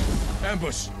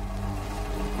 Ambush.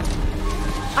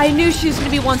 I knew she was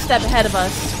going to be one step ahead of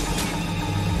us.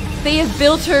 They have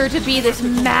built her to be this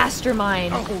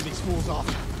mastermind. I'll hold these fools off.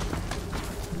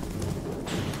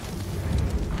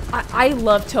 I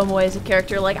love Tomoe as a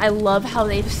character. Like, I love how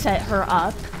they've set her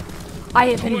up. I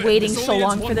have been waiting so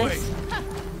long for this.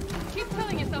 Keep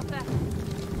telling yourself that.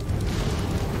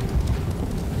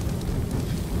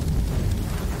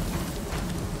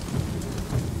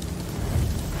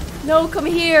 No, come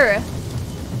here.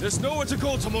 There's nowhere to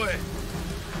go, Tomoe.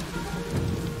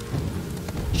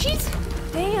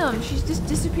 Damn, she's just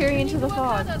disappearing into the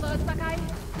fog.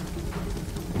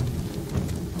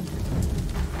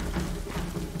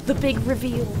 The big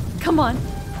reveal. Come on.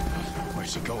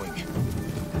 Where's she going?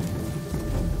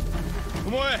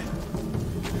 Tomoe!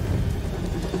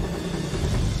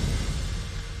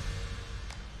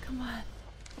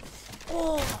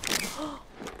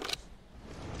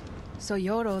 So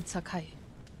you're old Sakai,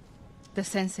 the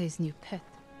sensei's new pet.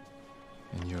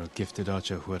 And you're a gifted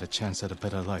archer who had a chance at a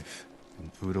better life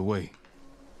and threw it away.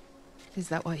 Is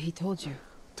that what he told you?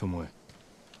 Tomoe,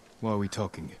 why are we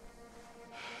talking?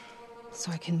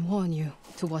 So I can warn you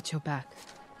to watch your back.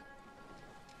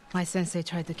 My sensei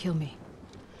tried to kill me.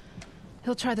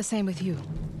 He'll try the same with you.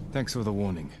 Thanks for the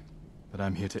warning, but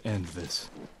I'm here to end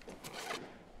this.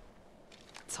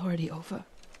 It's already over.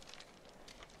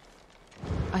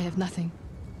 I have nothing.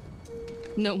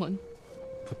 No one.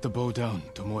 Put the bow down,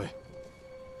 Tomoe.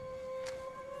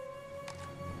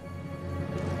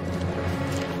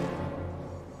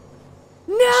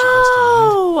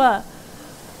 No!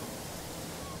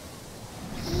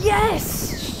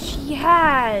 Yes, she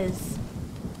has.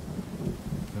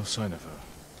 No sign of her.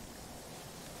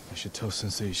 I should tell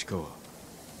Sensei Ishikawa.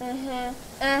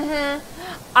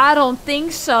 I don't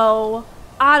think so.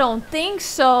 I don't think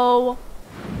so.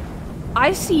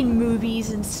 I've seen movies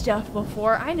and stuff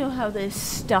before. I know how this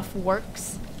stuff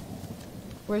works.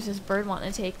 Where's this bird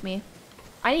wanting to take me?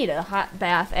 I need a hot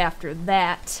bath after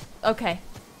that. Okay.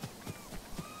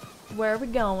 Where are we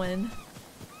going?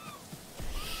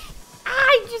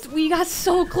 We got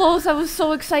so close. I was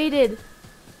so excited.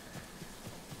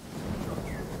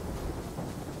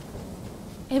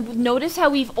 And notice how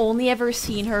we've only ever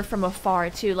seen her from afar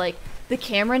too. Like, the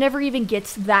camera never even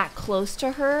gets that close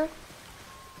to her.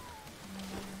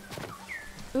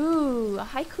 Ooh, a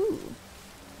haiku.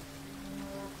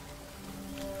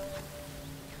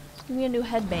 Give me a new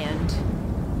headband.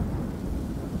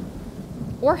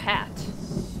 Or hat.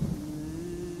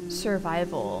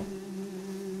 Survival.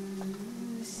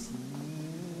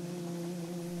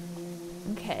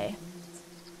 Okay.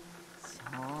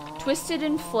 Twisted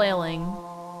and flailing.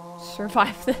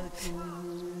 Survive this.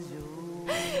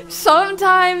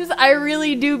 Sometimes I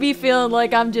really do be feeling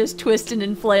like I'm just twisting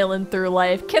and flailing through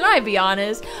life. Can I be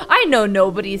honest? I know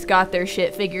nobody's got their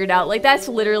shit figured out. Like, that's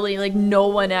literally, like, no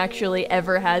one actually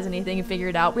ever has anything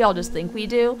figured out. We all just think we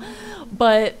do.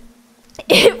 But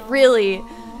it really,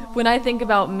 when I think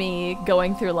about me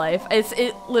going through life,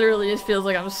 it literally just feels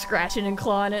like I'm scratching and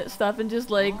clawing at stuff and just,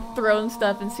 like, throwing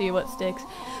stuff and see what sticks.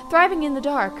 Thriving in the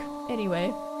dark.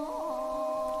 Anyway.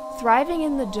 Thriving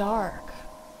in the dark.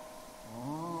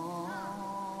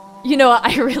 You know what?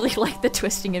 I really like the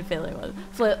twisting and flailing one.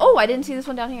 Oh, I didn't see this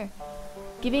one down here.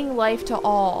 Giving life to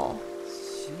all.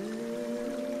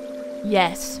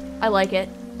 Yes, I like it.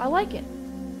 I like it.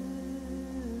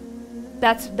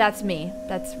 That's me.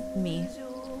 That's me.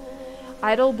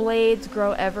 Idle blades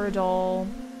grow ever dull.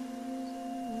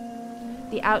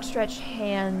 The outstretched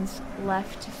hands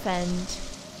left to fend.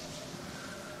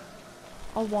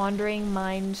 A wandering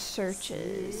mind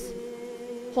searches.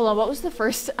 Hold on, what was the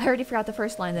first? I already forgot the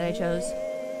first line that I chose.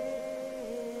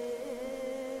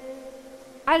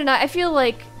 I don't know, I feel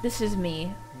like this is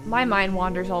me. My mind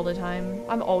wanders all the time.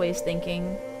 I'm always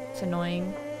thinking. It's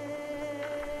annoying.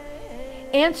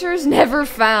 Answers never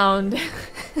found.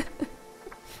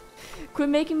 Quit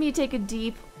making me take a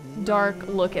deep, dark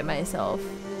look at myself.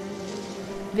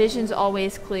 Vision's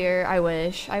always clear. I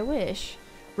wish. I wish.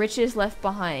 Riches left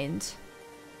behind.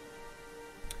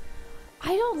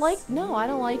 I don't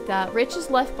like that. Riches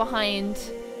left behind.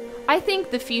 I think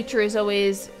the future is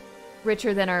always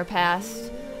richer than our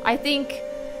past. I think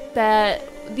that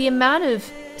the amount of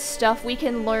stuff we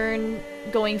can learn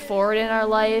going forward in our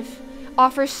life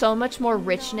offers so much more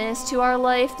richness to our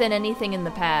life than anything in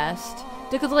the past.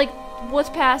 Because, like,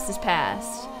 what's past is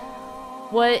past.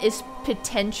 What is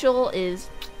potential is...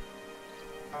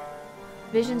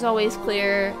 Vision's always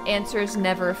clear, answers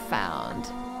never found.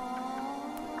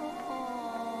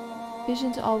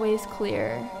 Vision's always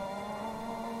clear.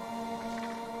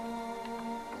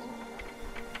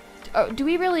 Oh, do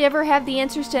we really ever have the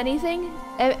answers to anything?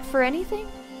 For anything?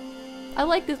 I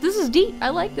like this. This is deep. I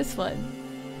like this one.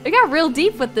 It got real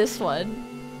deep with this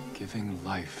one. Giving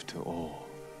life to all.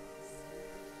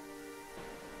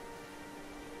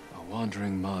 A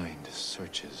wandering mind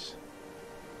searches.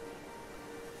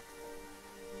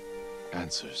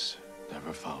 Answers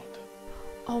never found.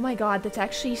 Oh my god, that's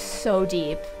actually so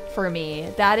deep for me.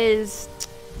 That is...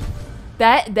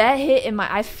 That hit in my...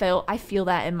 I feel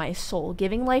that in my soul.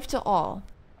 Giving life to all.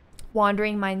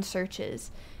 Wandering mind searches.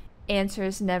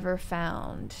 Answers never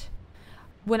found.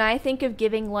 When I think of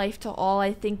giving life to all,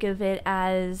 I think of it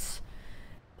as...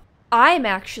 I'm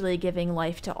actually giving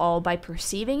life to all by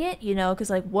perceiving it, you know?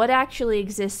 Because, like, what actually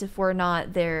exists if we're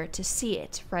not there to see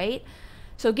it, right?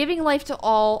 So giving life to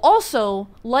all, also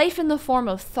life in the form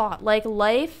of thought, like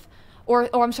life, or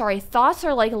I'm sorry, thoughts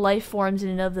are like life forms in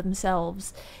and of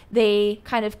themselves. They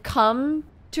kind of come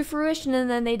to fruition and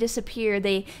then they disappear.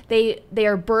 They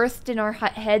are birthed in our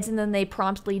heads and then they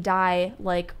promptly die,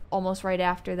 like almost right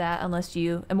after that, unless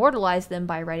you immortalize them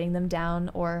by writing them down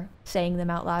or saying them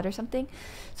out loud or something.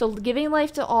 So giving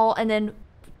life to all and then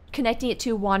connecting it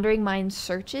to wandering mind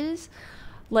searches,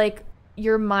 like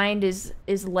your mind is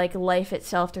like life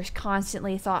itself. There's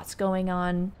constantly thoughts going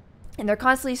on and they're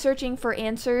constantly searching for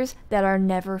answers that are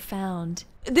never found.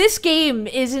 This game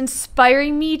is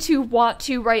inspiring me to want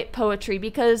to write poetry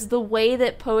because the way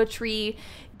that poetry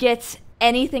gets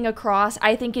anything across,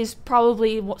 I think, is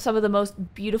probably some of the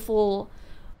most beautiful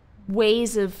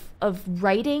ways of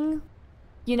writing,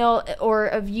 you know, or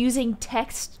of using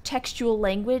textual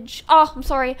language. Oh, I'm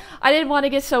sorry. I didn't want to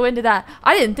get so into that.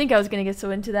 I didn't think I was going to get so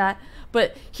into that,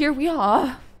 but here we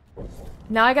are.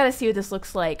 Now I got to see what this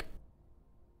looks like.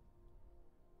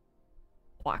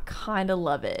 Oh, I kind of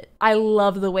love it. I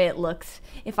love the way it looks.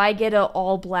 If I get an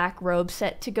all black robe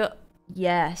set to go...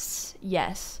 Yes,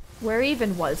 yes. Where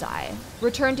even was I?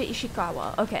 Return to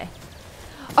Ishikawa. Okay.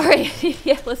 Alright,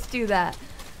 yeah, let's do that.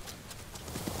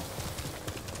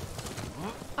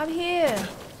 I'm here.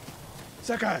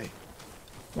 Sakai.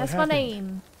 That's my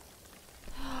name.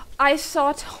 I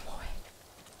saw Tomoe.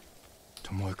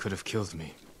 Tomoe could have killed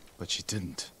me, but she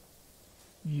didn't.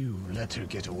 You let her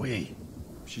get away.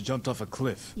 She jumped off a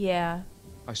cliff. Yeah.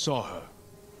 I saw her.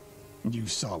 You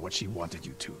saw what she wanted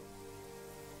you to.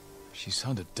 She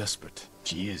sounded desperate.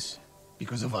 She is.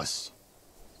 Because of us.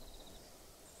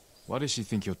 Why does she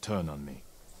think you'll turn on me?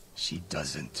 She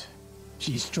doesn't.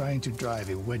 She's trying to drive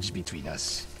a wedge between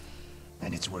us.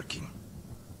 And it's working.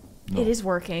 No, it is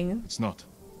working. It's not.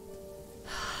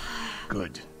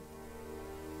 Good.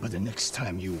 But the next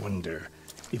time you wonder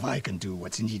if I can do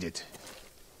what's needed,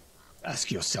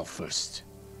 ask yourself first.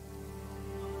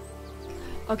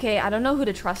 Okay, I don't know who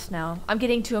to trust now. I'm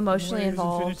getting too emotionally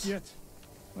involved. Isn't finished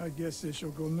yet. I guess they shall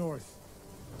go north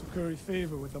to curry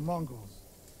favor with the Mongols.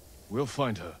 We'll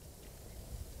find her.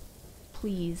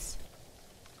 Please.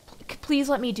 Please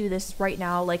let me do this right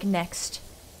now, like next.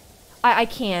 I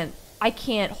can't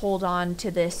hold on to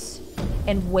this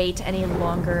and wait any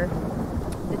longer.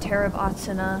 The Terror of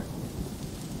Atsuna.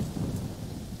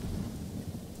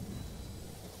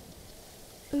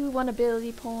 Ooh, 1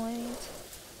 ability point.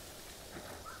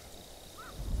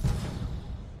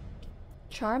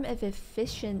 Charm of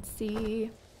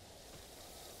Efficiency.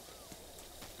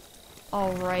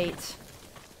 Alright.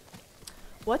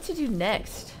 What to do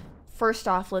next? First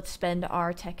off, let's spend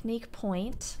our technique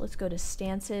point. Let's go to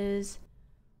stances.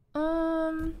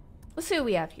 Let's see what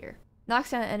we have here.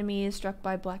 Knocks down enemies struck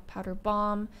by black powder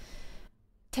bomb.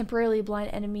 Temporarily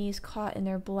blind enemies caught in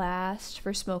their blast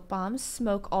for smoke bombs.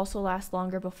 Smoke also lasts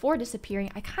longer before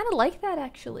disappearing. I kind of like that,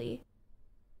 actually.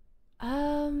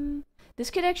 This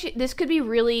could be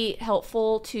really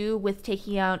helpful too with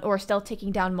taking out or stealth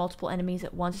taking down multiple enemies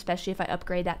at once, especially if I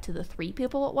upgrade that to the 3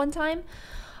 people at one time.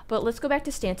 But let's go back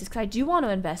to stances because I do want to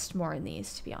invest more in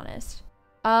these, to be honest.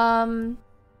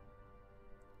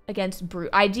 Against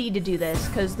brute, I need to do this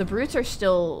because the brutes are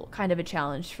still kind of a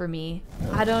challenge for me.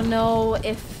 I don't know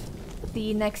if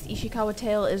the next Ishikawa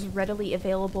tale is readily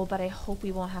available, but I hope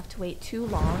we won't have to wait too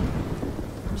long.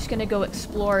 I'm just gonna go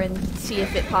explore and see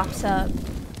if it pops up.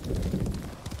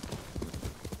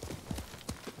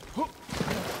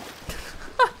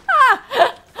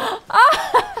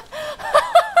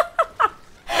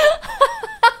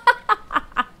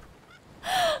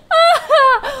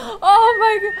 Oh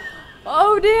my god.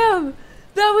 Oh damn.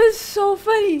 That was so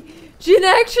funny. Jin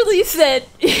actually said,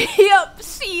 "Yep,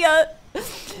 see ya.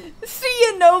 See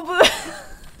ya, Nobu."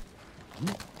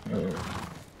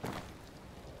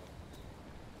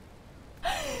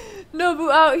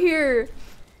 Nobu out here.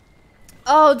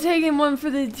 Oh, taking one for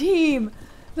the team.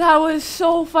 That was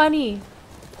so funny.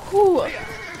 Whew.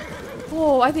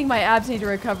 Oh, I think my abs need to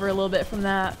recover a little bit from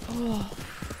that. Oh.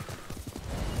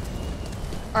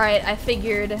 Alright, I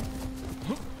figured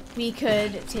we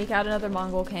could take out another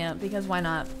Mongol camp, because why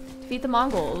not? Defeat the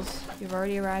Mongols. You've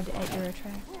already arrived at your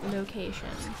location.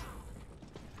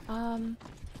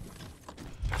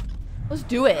 Let's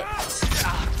do it.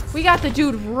 We got the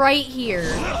dude right here.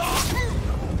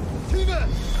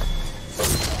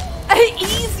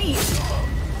 Easy.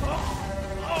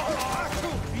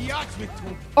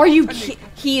 Are you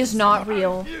he is not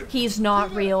real. He's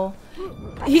not real.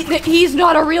 He's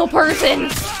not a real person.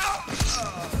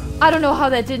 I don't know how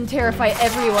that didn't terrify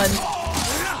everyone.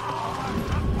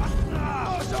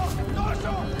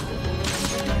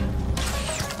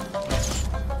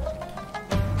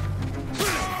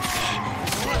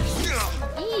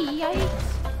 Yikes.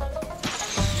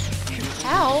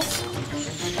 Ow.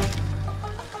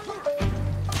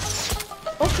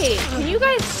 Okay, can you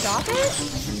guys stop it?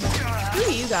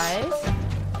 Screw you guys.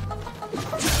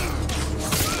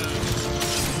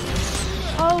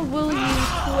 Oh, will you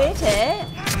quit it?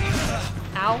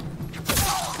 Ow.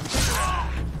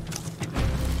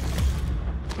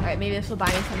 Alright, maybe this will buy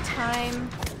me some time.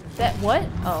 That what?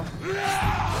 Oh.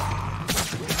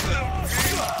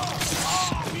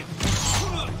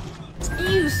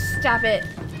 You stop it.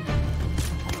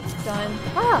 Done.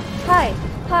 Ah, hi.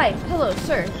 Hi. Hello,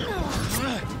 sir.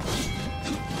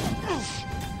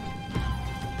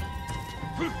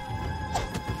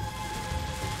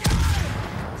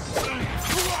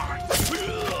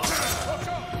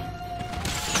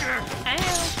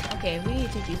 Ow. Okay, we need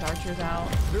to take these archers out.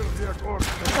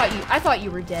 I thought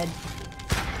you were dead.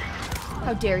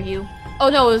 How dare you? Oh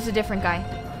no, it was a different guy.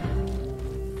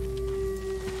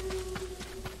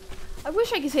 I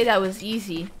wish I could say that was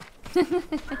easy.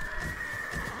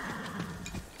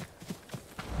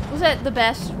 Was that the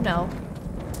best? No.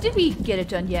 Did we get it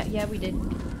done yet? Yeah, we did.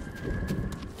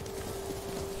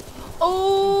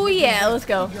 Oh yeah, let's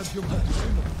go.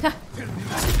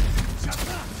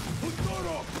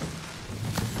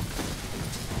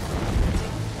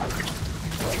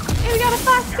 Hey, we got a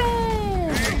fox den!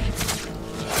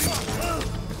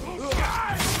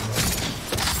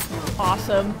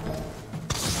 Awesome.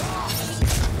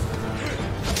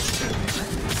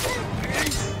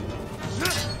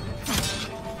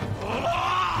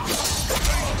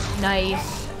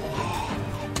 Nice.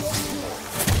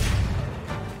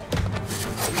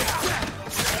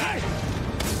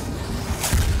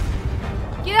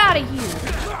 Get out of here.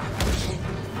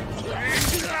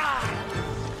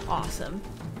 Awesome.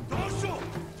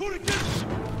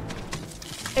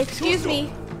 Excuse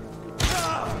me.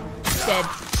 Dead.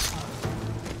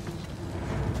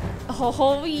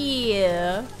 Oh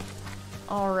yeah.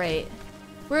 Alright.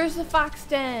 Where's the fox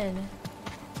den?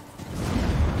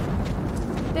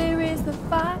 There is the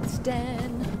fox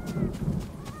den.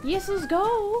 Yes, let's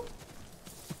go.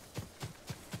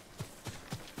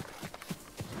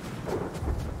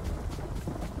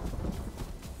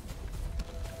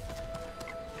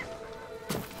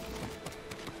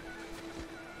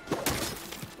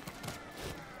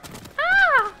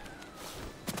 Ah!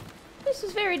 This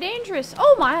is very dangerous.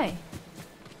 Oh my.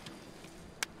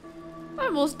 I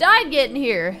almost died getting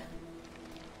here.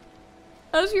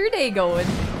 How's your day going?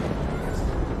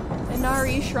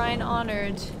 Inari Shrine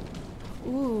honored.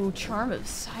 Ooh, Charm of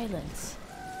Silence.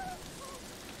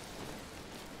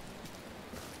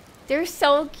 They're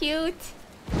so cute.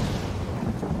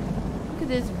 Look at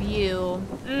this view.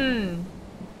 Mmm.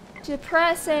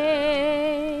 Depressing.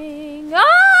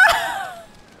 Ah!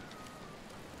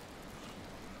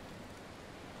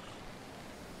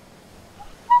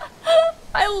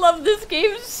 I love this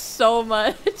game so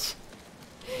much.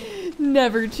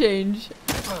 Never change.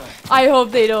 I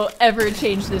hope they don't ever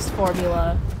change this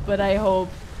formula, but I hope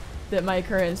that my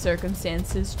current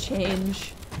circumstances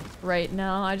change right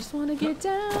now. I just want to get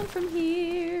down from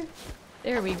here.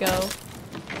 There we go.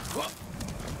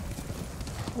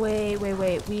 Wait.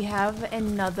 We have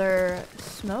another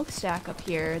smokestack up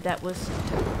here that was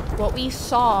what we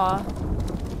saw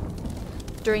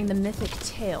during the mythic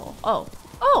tale. Oh.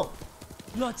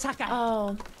 Lord Sakai.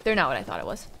 Oh. They're not what I thought it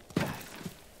was.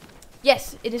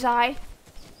 Yes, it is I.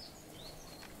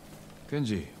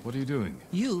 Kenji, what are you doing?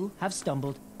 You have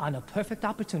stumbled on a perfect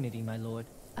opportunity, my lord.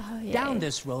 Oh, yeah. Down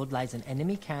this road lies an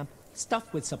enemy camp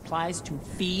stuffed with supplies to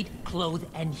feed, clothe,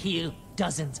 and heal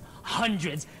dozens,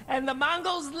 hundreds, and the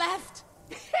Mongols left.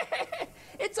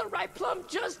 It's a ripe plum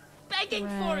just begging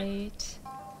for it.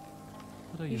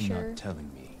 What are you not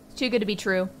telling me? It's too good to be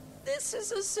true. This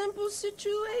is a simple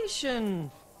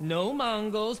situation. No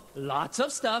Mongols, lots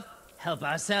of stuff. Help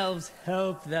ourselves,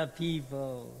 help the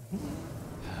people.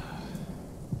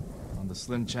 On the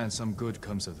slim chance some good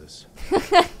comes of this.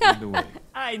 Either way.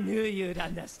 I knew you'd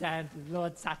understand,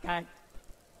 Lord Sakai.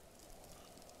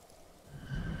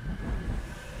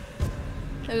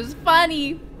 It was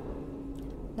funny.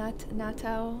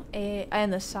 Natao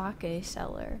and the sake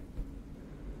seller.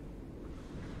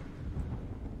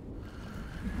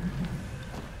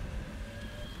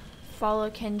 Follow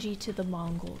Kenji to the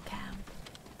Mongol camp.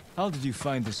 How did you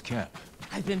find this camp?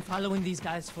 I've been following these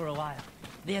guys for a while.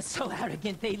 They're so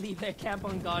arrogant they leave their camp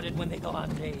unguarded when they go on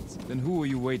raids. Then who were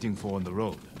you waiting for on the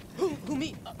road? Who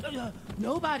me?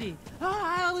 Nobody.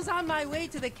 I was on my way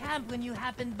to the camp when you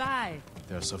happened by.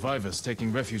 There are survivors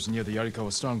taking refuge near the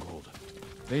Yarikawa stronghold.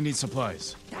 They need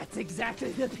supplies. That's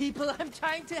exactly the people I'm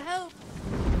trying to help.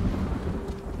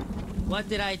 What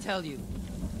did I tell you?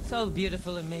 So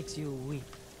beautiful it makes you weep.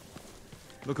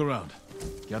 Look around.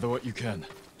 Gather what you can.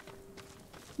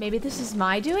 Maybe this is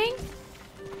my doing?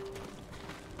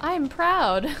 I'm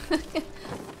proud.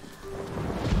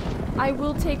 I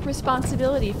will take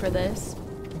responsibility for this.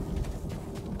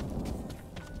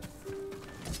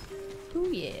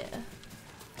 Ooh yeah.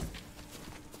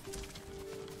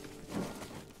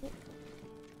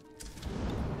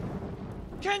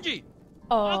 Kenji!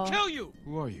 Oh. I'll kill you!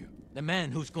 Who are you? The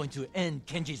man who's going to end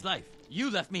Kenji's life. You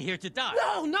left me here to die.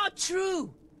 No, not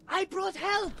true! I brought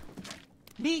help!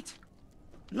 Meet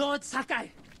Lord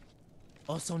Sakai,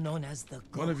 also known as the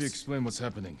Ghost. One of you explain what's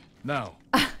happening. Now.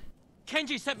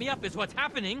 Kenji set me up is what's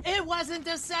happening. It wasn't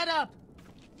a setup!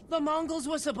 The Mongols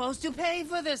were supposed to pay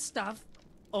for this stuff,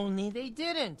 only they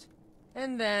didn't.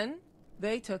 And then,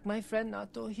 they took my friend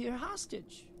Nato here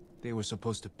hostage. They were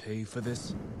supposed to pay for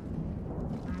this?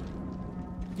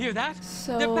 Hear that?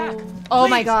 So... They're back. Oh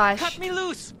my Please, gosh. cut me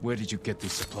loose. Where did you get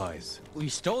these supplies? We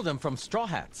stole them from Straw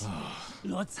Hats.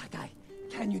 Lord Sakai,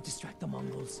 can you distract the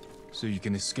Mongols? So you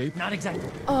can escape? Not exactly.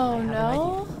 Oh I have an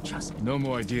no. idea. Trust me. No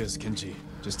more ideas, Kenji.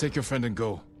 Just take your friend and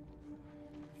go.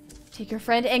 Take your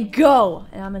friend and go!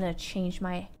 And I'm gonna change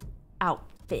my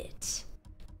outfit.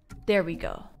 There we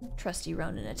go. Trusty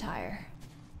Ronin attire.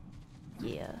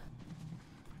 Yeah.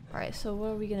 Alright, so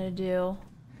what are we gonna do?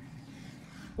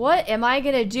 What am I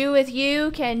gonna do with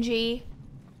you, Kenji?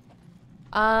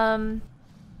 So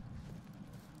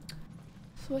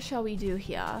what shall we do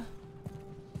here?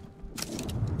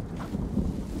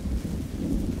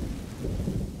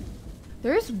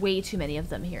 There's way too many of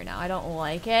them here now. I don't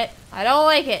like it. I don't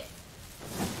like it.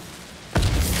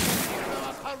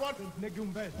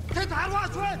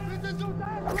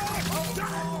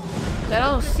 They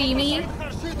don't see me.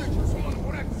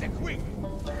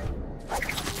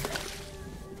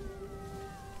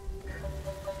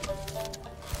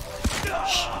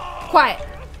 Shh. Quiet.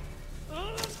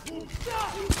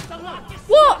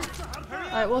 Whoa!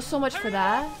 Alright, well, so much for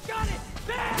that.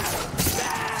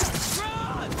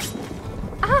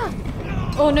 Ah!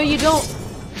 Oh, no, you don't.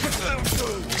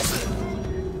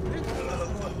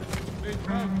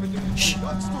 Shh.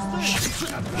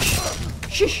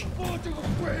 Shh.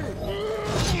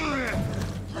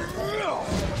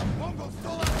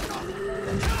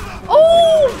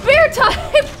 Oh, bear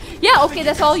time! Yeah, okay,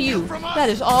 that's all you. That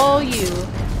is all you.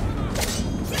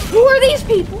 Who are these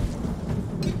people?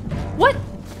 What?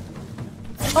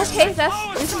 Okay,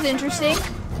 this is interesting.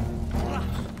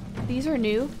 These are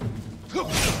new.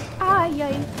 Ah,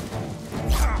 yay.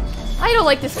 I don't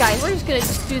like this guy. We're just gonna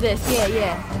do this. Yeah,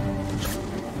 yeah.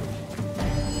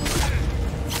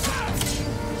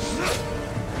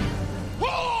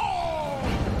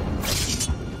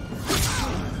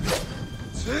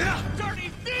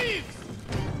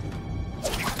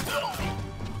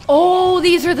 Oh,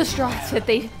 these are the straws that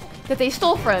they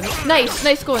stole from. Nice,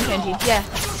 nice going, Kenji. Yeah,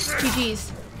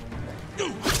 GG's.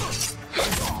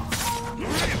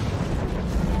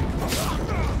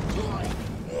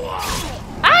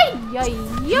 Ay, yay,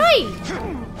 yay.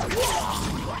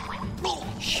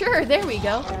 Sure, there we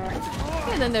go.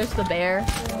 And then there's the bear.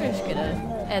 We're just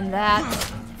gonna end that.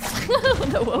 I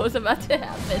don't know what was about to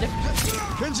happen.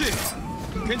 Kenji!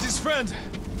 Kenji's friend!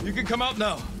 You can come out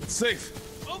now. It's safe.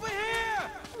 Over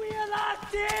here! We are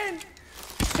locked in!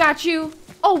 Got you.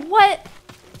 Oh, what?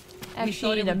 We Actually,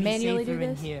 thought need it to would be manually do safer in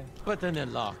this. here. But then they're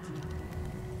locked.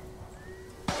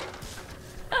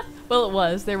 Well, it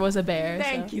was. There was a bear.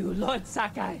 Thank so. you, Lord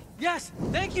Sakai. Yes,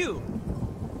 thank you!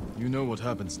 You know what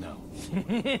happens now.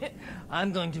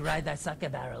 I'm going to ride that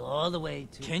sake barrel all the way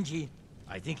to... Kenji,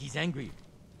 I think he's angry.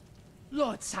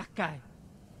 Lord Sakai,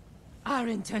 our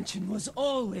intention was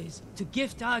always to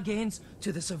gift our gains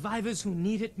to the survivors who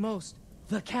need it most.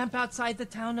 The camp outside the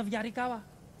town of Yarikawa.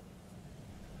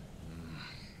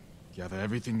 Gather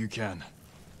everything you can.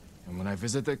 And when I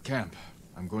visit that camp,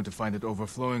 I'm going to find it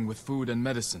overflowing with food and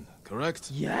medicine,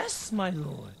 correct? Yes, my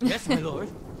lord. Yes, my lord.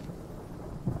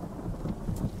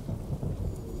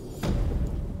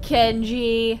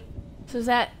 Kenji. So is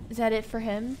that it for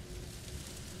him?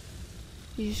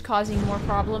 He's just causing more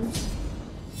problems.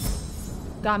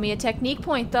 Got me a technique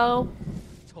point though.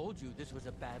 Told you this was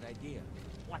a bad idea.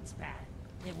 What's bad?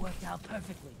 It worked out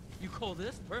perfectly. You call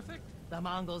this perfect? The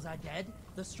Mongols are dead,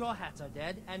 the Straw Hats are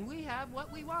dead, and we have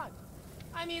what we want.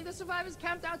 I mean, the survivors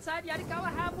camped outside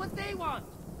Yarikawa have what they want.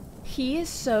 He is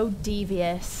so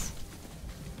devious.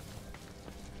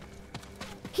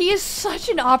 He is such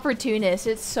an opportunist.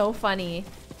 It's so funny.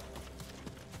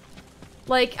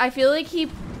 Like, I feel like he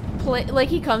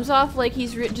comes off like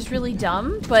he's just really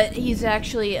dumb, but he's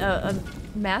actually a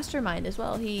mastermind as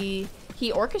well. He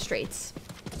orchestrates.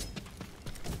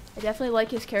 I definitely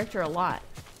like his character a lot.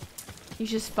 He's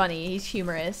just funny. He's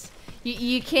humorous.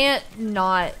 You can't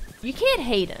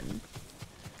hate him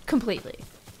completely.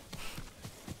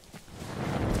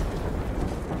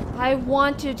 I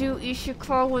want to do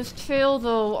Ishikawa's Trail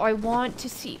though. I want to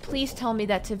see. Please tell me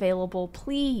that's available.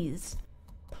 Please.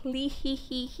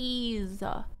 Please.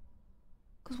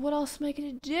 Because what else am I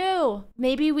going to do?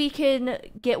 Maybe we can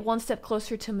get one step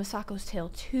closer to Masako's Tale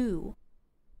too.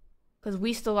 Because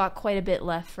we still got quite a bit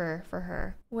left for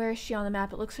her. Where is she on the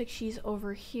map? It looks like she's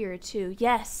over here too.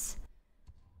 Yes.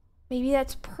 Maybe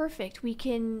that's perfect. We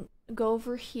can go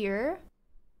over here.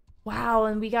 Wow,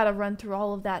 and we gotta run through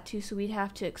all of that too, so we'd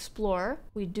have to explore.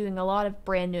 We're doing a lot of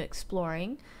brand new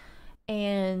exploring.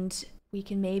 And we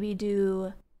can maybe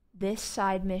do this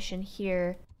side mission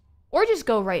here. Or just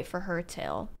go right for her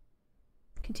tail.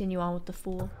 Continue on with the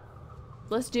fool.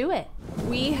 Let's do it.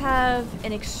 We have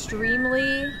an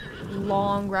extremely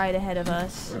long ride ahead of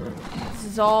us. This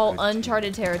is all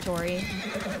uncharted territory.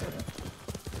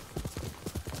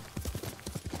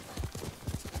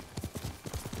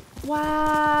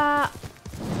 Wow.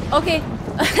 Okay.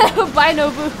 Bye,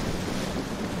 Nobu.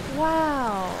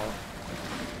 Wow.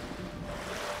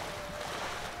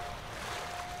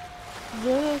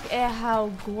 Look at how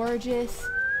gorgeous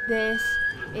this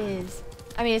is.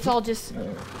 I mean, it's all just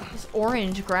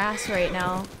orange grass right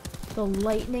now. The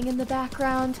lightning in the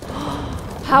background.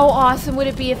 How awesome would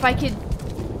it be if I could...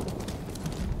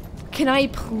 Can I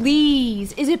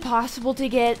please... Is it possible to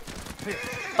get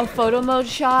a photo mode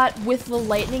shot with the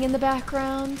lightning in the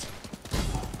background?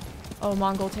 Oh,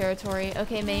 Mongol territory.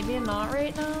 Okay, maybe not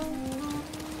right now.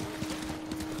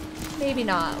 Maybe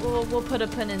not. We'll put a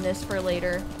pin in this for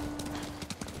later.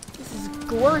 This is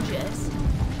gorgeous.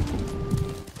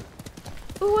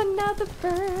 Ooh, another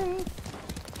bird.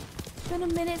 It's been a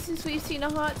minute since we've seen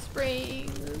a hot spring.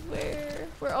 Where?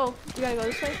 Oh, we gotta go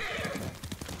this way.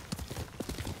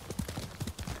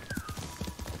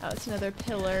 Oh, it's another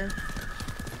pillar.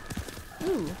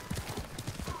 Ooh.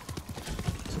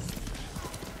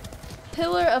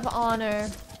 Pillar of honor.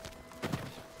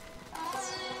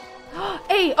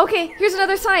 Hey, okay, here's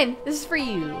another sign. This is for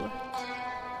you.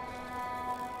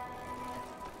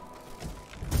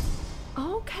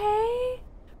 Okay.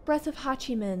 Breath of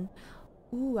Hachiman.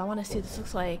 Ooh, I want to see what this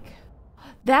looks like.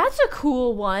 That's a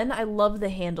cool one. I love the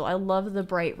handle. I love the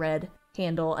bright red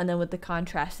handle, and then with the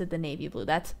contrast of the navy blue.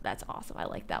 That's awesome. I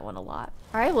like that one a lot.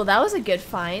 All right, well, that was a good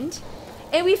find.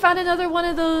 And we found another one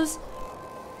of those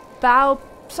bow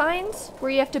signs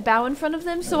where you have to bow in front of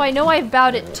them. So I know I've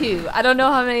bowed it too. I don't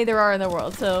know how many there are in the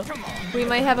world, so we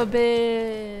might have a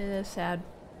bit sad.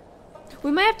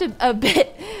 We might have a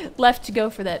bit left to go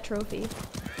for that trophy.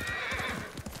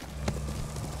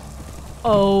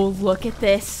 Oh, look at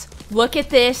this. Look at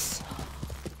this.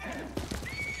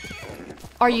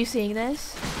 Are you seeing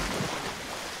this?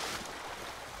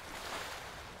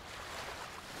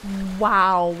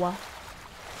 Wow.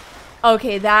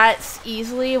 Okay, that's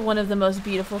easily one of the most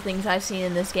beautiful things I've seen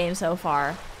in this game so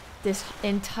far. This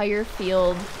entire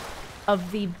field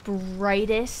of the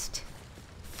brightest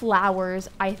flowers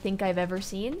I think I've ever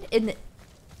seen.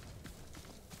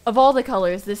 Of all the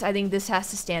colors, I think this has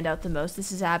to stand out the most.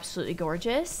 This is absolutely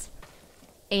gorgeous.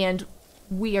 And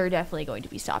we are definitely going to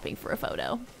be stopping for a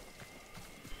photo.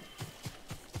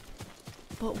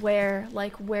 But where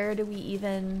do we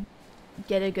even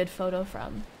get a good photo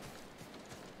from?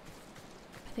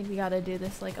 I think we gotta do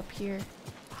this like up here.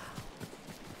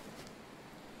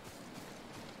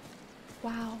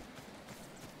 Wow.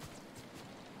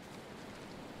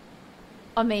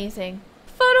 Amazing.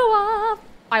 Photo op!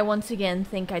 I once again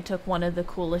think I took one of the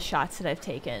coolest shots that I've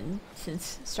taken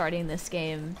since starting this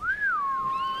game.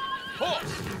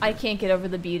 I can't get over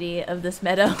the beauty of this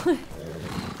meadow.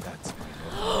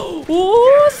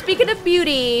 Ooh, speaking of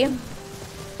beauty,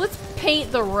 let's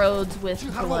paint the roads with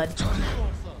blood.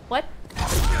 What?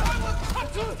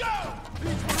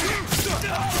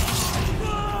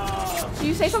 Do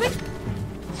you say something?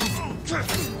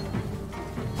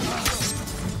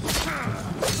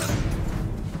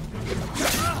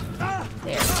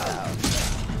 There we go.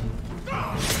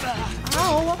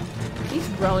 Ow! These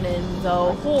Ronins,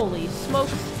 though. Holy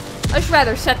smokes. I'd just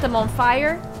rather set them on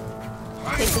fire.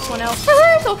 Take this one out.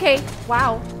 It's okay.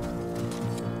 Wow.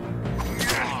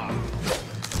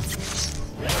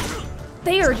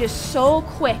 They are just so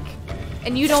quick.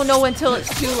 And you don't know until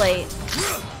it's too late.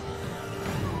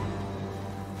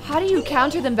 How do you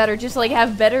counter them better? Just like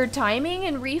have better timing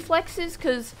and reflexes?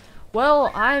 Because,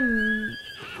 well, I'm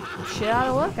shit out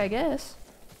of luck, I guess.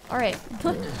 Alright.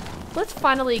 Let's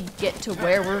finally get to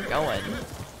where we're going.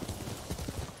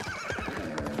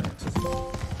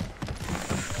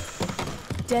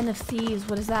 Den of Thieves,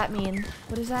 what does that mean?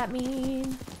 What does that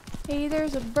mean? Hey,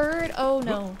 there's a bird. Oh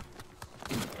no.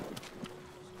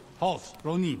 Halt,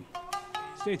 Ronin.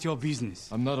 State your business.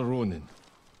 I'm not a Ronin.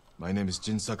 My name is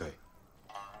Jin Sakai.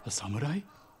 A samurai?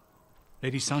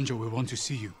 Lady Sanjo will want to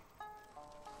see you.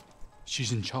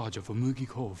 She's in charge of Umugi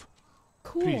Cove.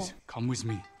 Cool. Please, come with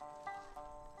me.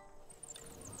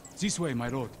 This way, my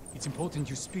lord. It's important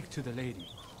you speak to the lady.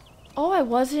 Oh, I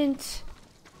wasn't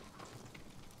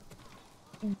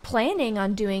planning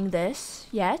on doing this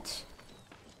yet.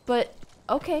 But,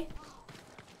 okay.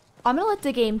 I'm gonna let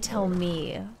the game tell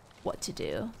me what to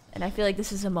do. And I feel like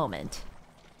this is a moment.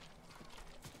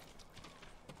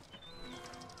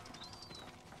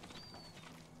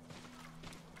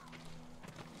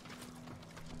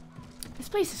 This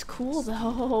place is cool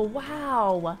though.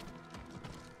 Wow.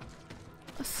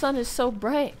 The sun is so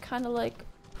bright, kind of like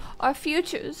our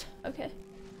futures. Okay.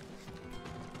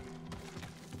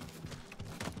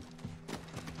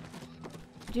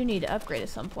 I do need to upgrade at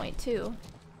some point too.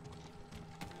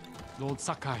 Lord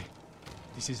Sakai,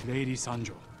 this is Lady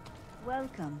Sanjo.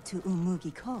 Welcome to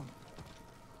Umugi Cove.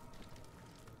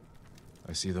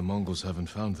 I see the Mongols haven't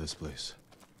found this place.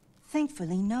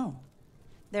 Thankfully, no.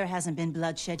 There hasn't been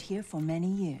bloodshed here for many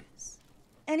years.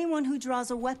 Anyone who draws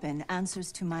a weapon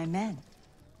answers to my men.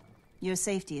 Your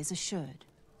safety is assured,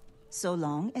 so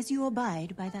long as you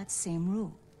abide by that same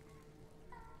rule.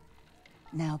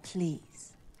 Now,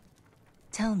 please,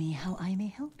 tell me how I may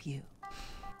help you.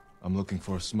 I'm looking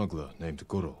for a smuggler named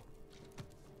Goro.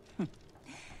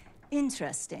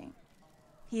 Interesting.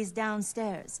 He's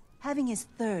downstairs, having his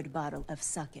third bottle of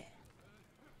sake.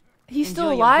 He's Enjoy still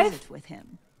your alive? visit with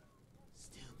him.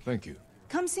 Thank you.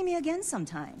 Come see me again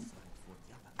sometime.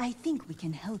 I think we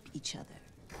can help each other.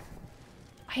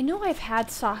 I know I've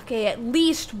had sake at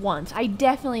least once. I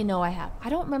definitely know I have. I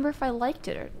don't remember if I liked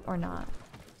it or not.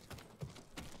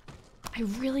 I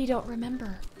really don't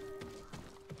remember.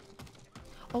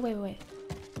 Oh, wait.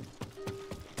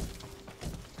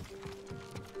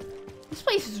 This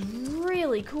place is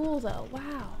really cool though.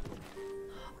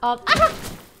 Wow.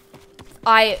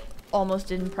 I almost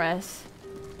didn't press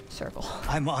circle.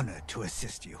 I'm honored to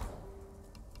assist you.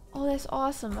 Oh, that's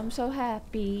awesome. I'm so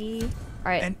happy.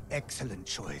 Alright. An excellent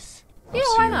choice. Yeah,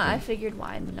 why not? I figured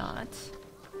why not.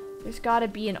 There's gotta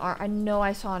be an I know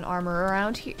I saw an armor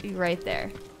around here. Right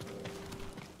there.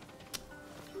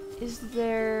 Is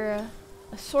there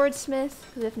a swordsmith?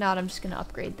 Because if not, I'm just gonna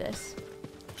upgrade this.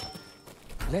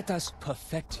 Let us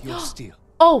perfect your steel.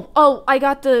 Oh, I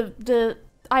got the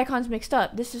icons mixed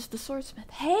up. This is the swordsmith.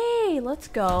 Hey, let's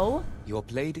go. Your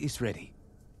blade is ready.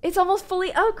 It's almost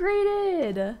fully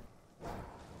upgraded.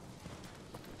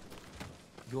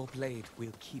 Your blade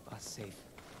will keep us safe.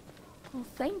 Well,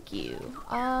 thank you.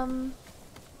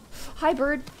 Hi,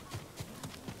 bird.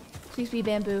 Please be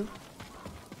bamboo.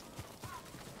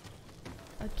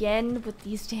 Again with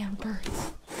these damn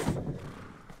birds.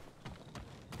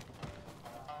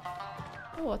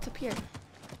 Oh, what's up here?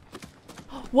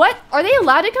 What? Are they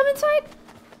allowed to come inside?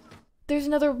 There's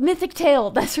another mythic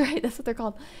tale. That's right. That's what they're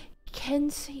called.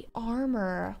 Kensei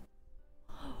armor.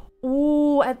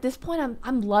 Ooh, at this point,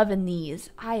 I'm loving these.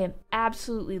 I am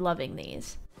absolutely loving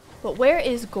these. But where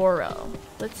is Goro?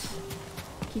 Let's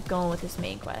keep going with this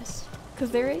main quest.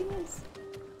 Because there he is.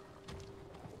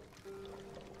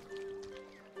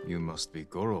 You must be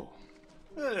Goro.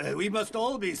 We must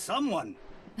all be someone.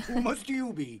 Who must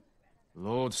you be?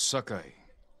 Lord Sakai.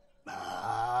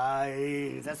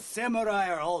 Aye, the samurai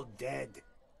are all dead.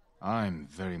 I'm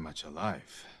very much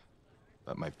alive.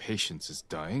 But my patience is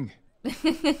dying.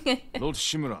 Lord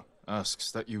Shimura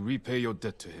asks that you repay your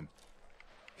debt to him.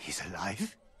 He's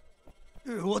alive?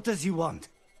 What does he want?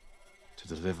 To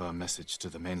deliver a message to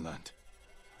the mainland.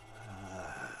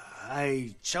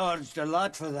 I charged a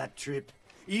lot for that trip,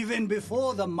 even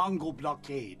before the Mongol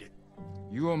blockade.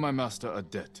 You owe my master a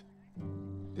debt.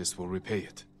 This will repay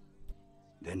it.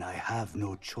 Then I have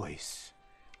no choice.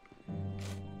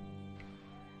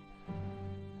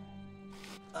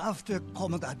 After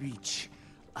Komoda Beach,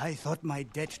 I thought my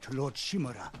debt to Lord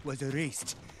Shimura was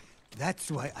erased.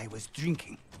 That's why I was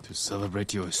drinking. To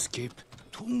celebrate your escape?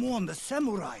 To mourn the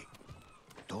samurai.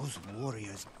 Those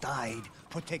warriors died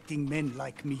protecting men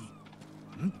like me.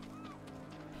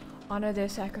 Honor their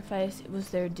sacrifice. It was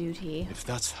their duty. If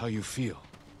that's how you feel,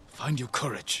 find your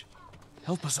courage.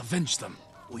 Help us avenge them.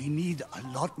 We need a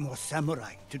lot more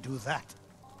samurai to do that.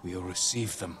 We'll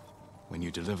receive them when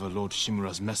you deliver Lord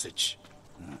Shimura's message.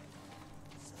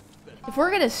 If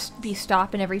we're gonna be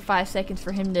stopping every 5 seconds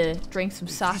for him to drink some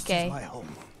sake. This is my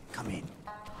home. Come in.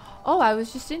 Oh, I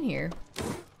was just in here.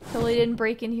 Totally didn't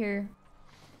break in here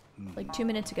like 2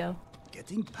 minutes ago.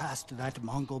 Getting past that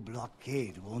Mongol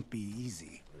blockade won't be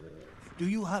easy. Do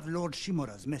you have Lord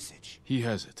Shimura's message? He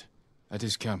has it. At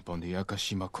his camp on the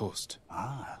Akashima coast.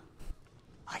 Ah.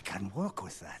 I can work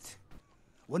with that.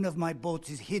 One of my boats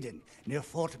is hidden near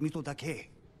Fort Mitodake.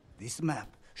 This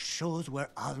map shows where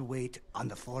I'll wait on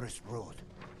the forest road.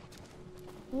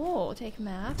 Whoa, take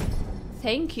map.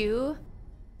 Thank you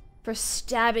for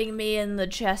stabbing me in the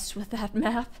chest with that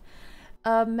map.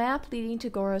 A map leading to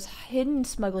Goro's hidden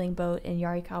smuggling boat in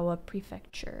Yarikawa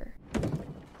Prefecture.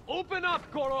 Open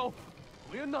up, Goro!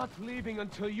 We're not leaving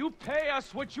until you pay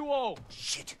us what you owe!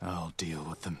 Shit! I'll deal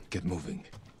with them. Get moving.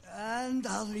 And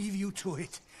I'll leave you to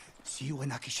it. See you in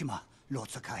Akishima,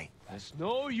 Lord Sakai. There's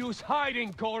no use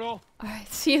hiding, Goro!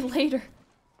 Alright, see you later.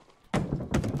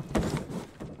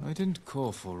 I didn't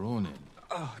call for Ronin.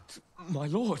 My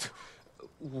lord,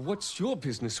 what's your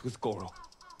business with Goro?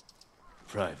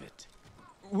 Private.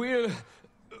 We'll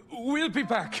be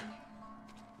back.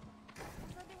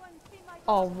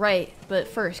 Alright, but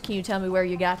first, can you tell me where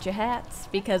you got your hats?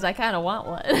 Because I kind of want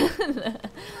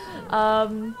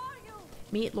one.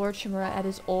 Meet Lord Shimura at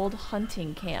his old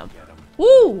hunting camp.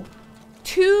 Woo!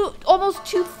 Almost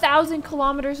 2,000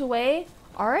 kilometers away?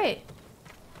 Alright.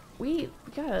 We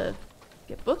gotta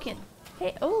get booking.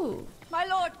 Hey, oh. My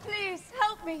lord, please,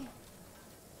 help me.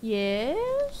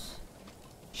 Yes?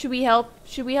 Should we help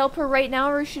her right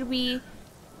now, or should we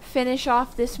finish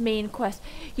off this main quest?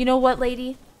 You know what,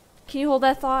 lady? Can you hold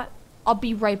that thought? I'll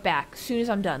be right back. As soon as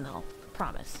I'm done, though.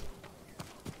 Promise.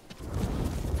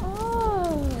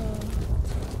 Oh.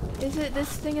 Is it this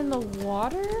thing in the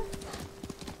water?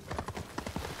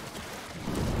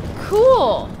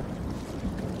 Cool.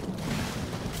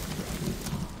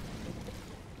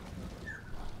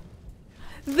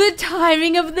 The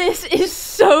timing of this is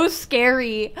so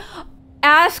scary.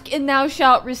 Ask and thou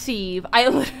shalt receive. I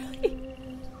literally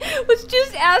was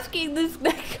just asking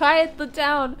that guy at the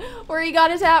town where he got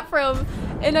his hat from,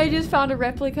 and I just found a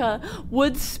replica.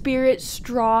 Wood Spirit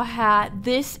straw hat.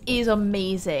 This is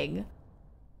amazing.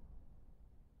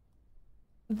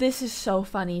 This is so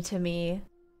funny to me.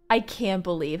 I can't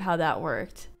believe how that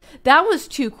worked. That was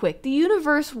too quick. The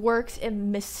universe works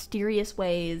in mysterious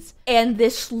ways, and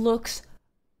this looks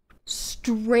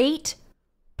straight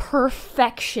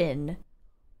perfection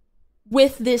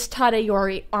with this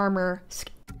Tadayori armor.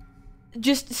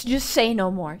 Just say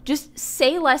no more. Just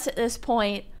say less at this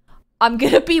point. I'm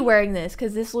gonna be wearing this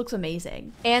because this looks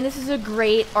amazing. And this is a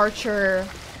great archer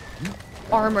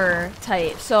armor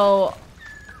type. So,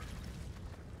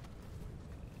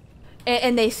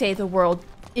 and they say the world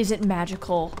isn't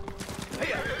magical.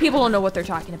 People don't know what they're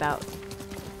talking about.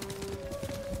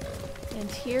 And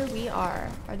here we are.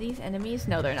 Are these enemies?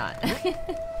 No, they're not.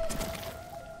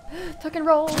 Tuck and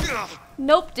roll.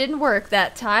 Nope, didn't work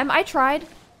that time. I tried.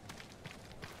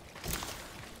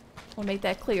 We'll make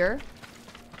that clear.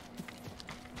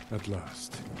 At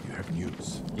last, you have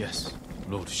news. Yes,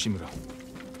 Lord Shimura.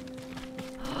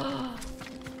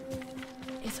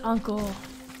 It's Uncle.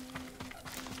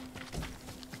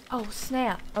 Oh,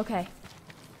 snap. Okay.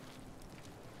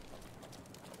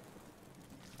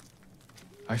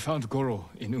 I found Goro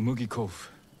in Umugi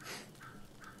Cove.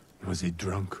 Was he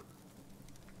drunk?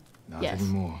 Not Yes.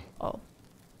 anymore. Oh.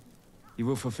 He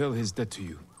will fulfill his debt to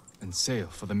you and sail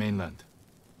for the mainland.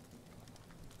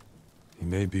 He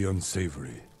may be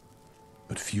unsavory,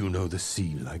 but few know the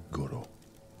sea like Goro.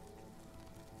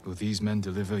 Will these men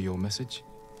deliver your message?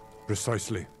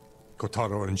 Precisely.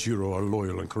 Kotaro and Jiro are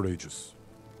loyal and courageous.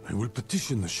 I will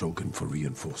petition the Shogun for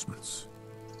reinforcements.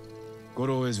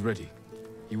 Goro is ready.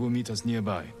 He will meet us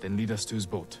nearby, then lead us to his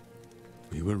boat.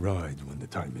 We will ride when the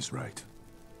time is right.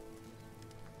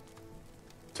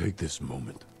 Take this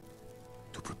moment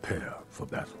to prepare for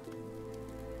battle.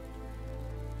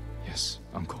 Yes,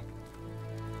 Uncle.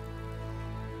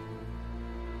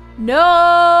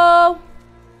 No!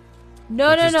 No,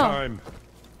 It no, is no. time.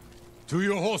 To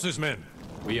your horses, men.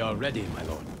 We are ready, my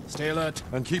lord. Stay alert.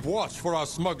 And keep watch for our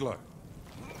smuggler.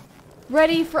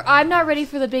 I'm not ready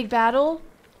for the big battle.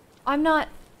 I'm not.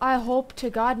 I hope to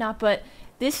God not, but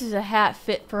this is a hat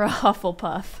fit for a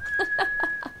Hufflepuff.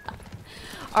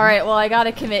 Alright, well, I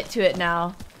gotta commit to it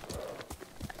now.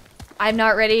 I'm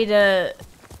not ready to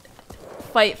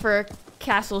fight for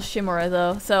Castle Shimura,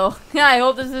 though, so I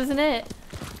hope this isn't it.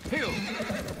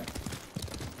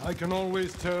 I can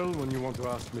always tell when you want to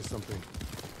ask me something.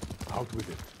 Out with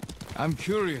it. I'm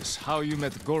curious how you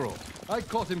met Goro. I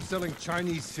caught him selling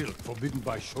Chinese silk forbidden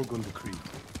by Shogun decree.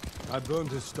 I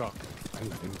burned his stock and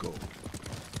let him go.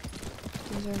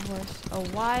 Desert horse. A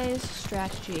wise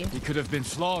strategy. He could have been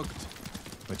flogged,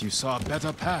 but you saw a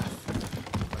better path.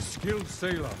 A skilled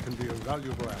sailor can be a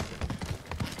valuable asset.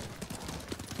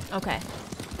 Okay.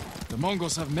 The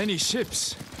Mongols have many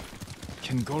ships.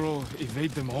 Can Goro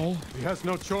evade them all? He has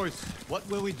no choice. What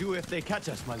will we do if they catch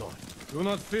us, my lord? Do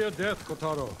not fear death,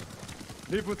 Kotaro.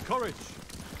 Live with courage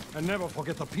And never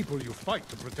forget the people you fight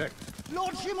to protect.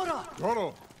 Lord Shimura!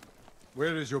 Goro,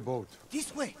 where is your boat?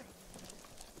 This way.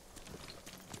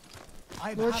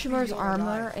 Lord Shimura's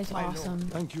armor is awesome.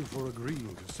 Thank you for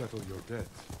agreeing to settle your debt.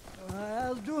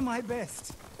 I'll do my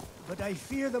best. But I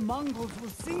fear the Mongols will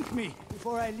sink me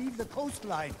before I leave the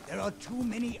coastline. There are too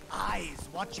many eyes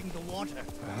watching the water.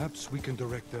 Perhaps we can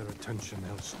direct their attention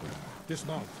elsewhere.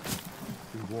 Dismount.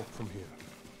 We walk from here.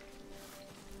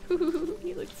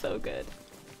 He looks so good.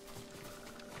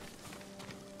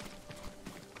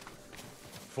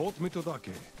 Fort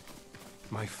Mitodake.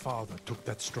 My father took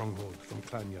that stronghold from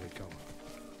Clan Yarikawa.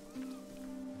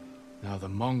 Now the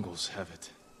Mongols have it.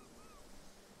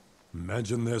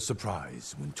 Imagine their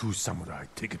surprise when 2 samurai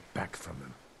take it back from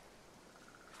them.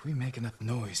 If we make enough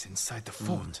noise inside the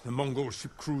fort... The Mongol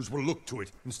ship crews will look to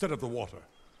it instead of the water.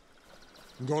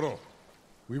 Goro,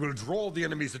 we will draw the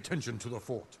enemy's attention to the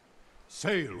fort.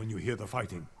 Sail when you hear the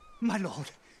fighting. My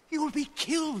lord, you will be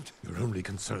killed. Your only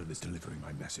concern is delivering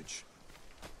my message.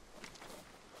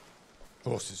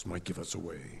 Horses might give us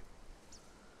away.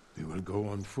 We will go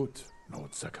on foot,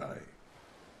 Lord Sakai.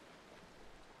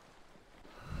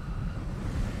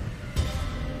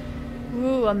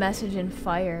 Ooh, a message in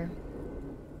fire.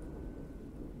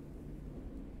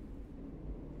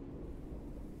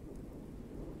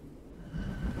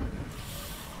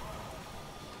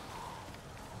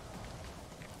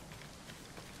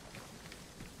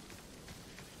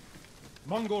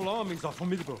 Mongol armies are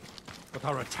formidable, but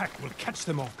our attack will catch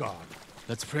them off guard.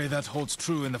 Let's pray that holds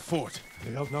true in the fort.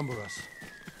 They outnumber us,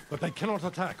 but they cannot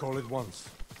attack all at once.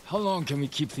 How long can we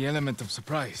keep the element of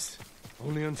surprise?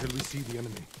 Only until we see the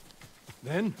enemy.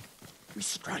 Then, we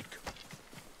strike.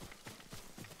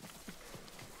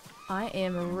 I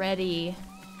am ready.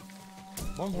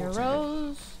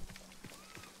 Arrows.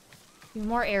 Few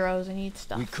more arrows. I need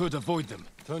stuff. We could avoid them.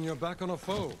 Turn your back on a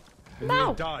foe, and No.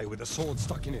 you'll die with a sword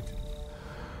stuck in it.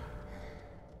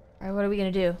 All right, what are we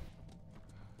gonna do?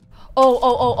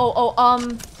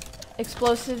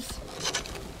 Explosives.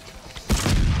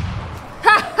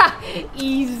 Haha,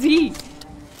 easy.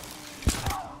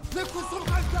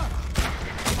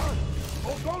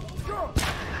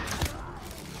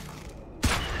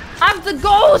 I'm the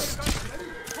ghost!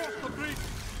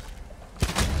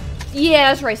 Yeah,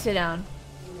 that's right, sit down.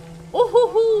 Ooh hoo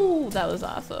hoo, that was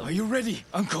awesome. Are you ready,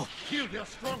 Uncle? Kill their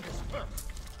strongest first.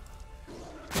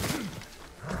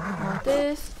 Want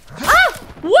this? Ah!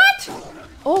 What?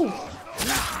 Oh.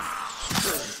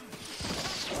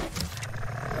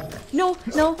 No,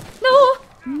 no, no,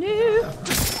 no.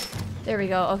 There we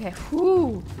go, okay.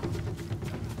 Whoo.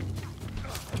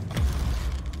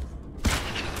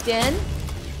 Den.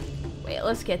 Wait,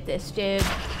 let's get this, dude.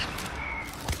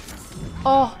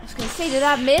 Oh, I was gonna say, did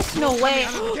I miss? No way.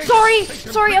 Sorry,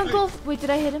 sorry, Uncle. Wait, did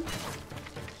I hit him?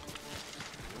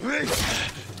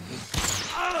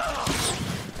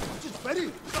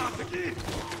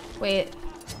 Wait.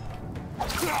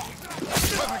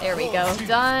 There we go.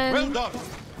 Done. Well done.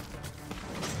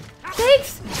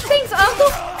 Thanks! Thanks, Uncle!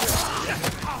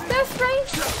 That's right!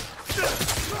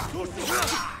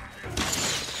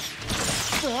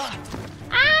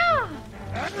 Ah!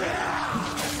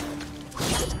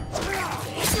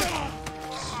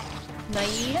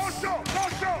 Nice.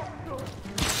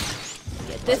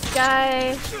 Get this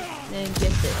guy, then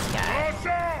get this guy.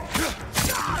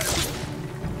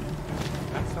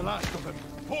 That's the last of them.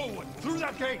 Forward, through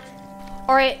that gate.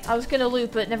 Alright, I was gonna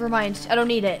loot, but never mind. I don't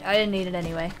need it. I didn't need it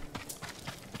anyway.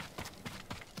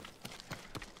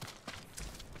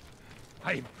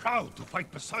 I am proud to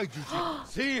fight beside you, Jin.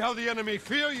 See how the enemy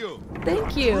fear you.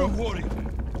 Thank you. True warrior.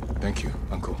 Thank you,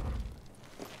 Uncle.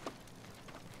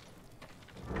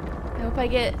 I hope I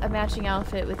get a matching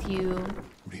outfit with you.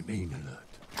 Remain alert.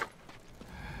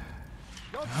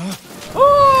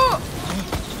 Oh!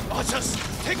 Archers,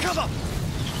 take cover!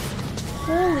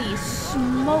 Holy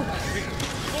smoke!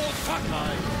 Lord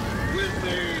Sakai, with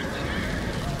me!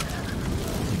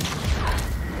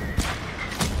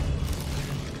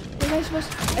 What am I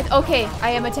supposed to... Okay,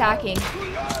 I am attacking.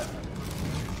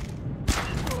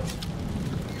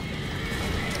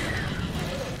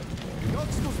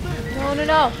 No, no,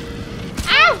 no.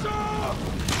 Ow!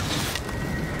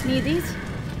 Need these?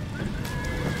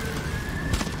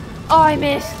 Oh, I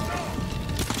missed.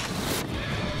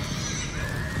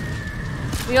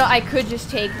 You know, I could just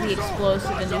take the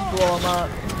explosive and just blow them up.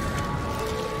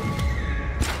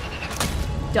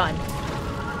 Done.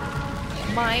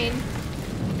 Mine.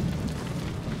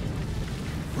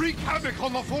 Wreak havoc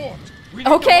on the fort! We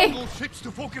need Okay. the Mongol ships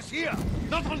to focus here,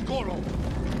 not on Goro!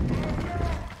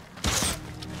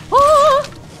 Oh!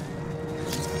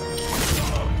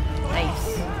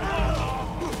 Nice.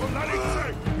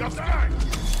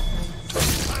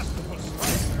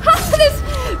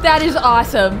 That is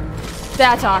awesome.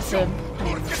 That's awesome.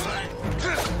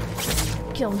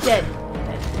 Kill him dead.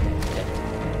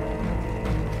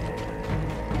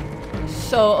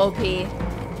 So OP.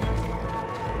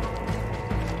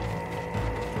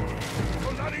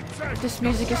 This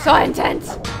music is so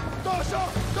intense.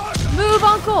 Move,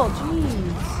 Uncle. Jeez.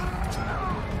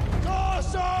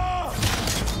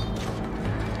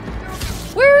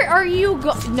 Where are you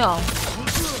go? No,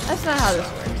 that's not how this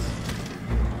works.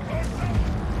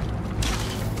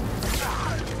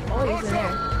 Oh, he's in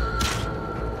there.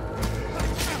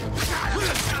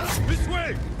 This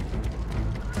way.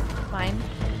 Fine.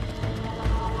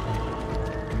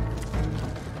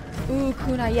 Ooh,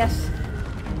 Kuna, yes.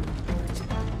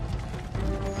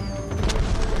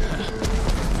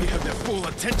 We have their full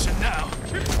attention now.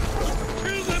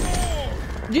 Kill them all.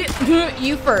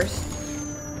 You first.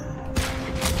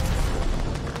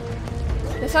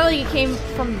 It sounded like it came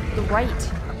from the right.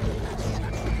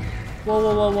 Whoa,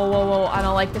 whoa, whoa, whoa, whoa, whoa. I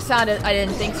don't like the sound. I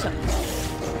didn't think so.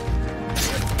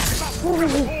 Ooh.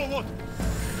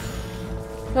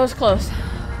 That was close.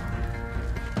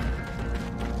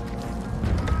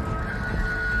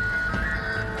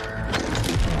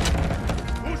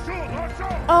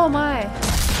 Oh my.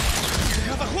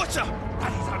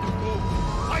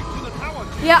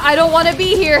 Yeah, I don't want to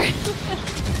be here.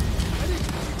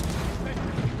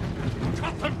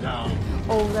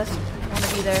 Oh, that's I want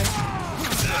to be there.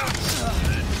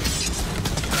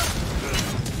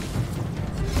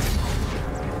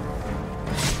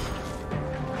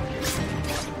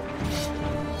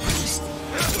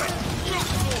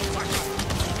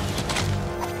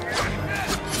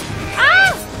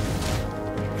 Ah!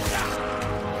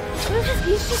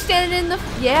 He's just standing in the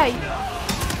yeah.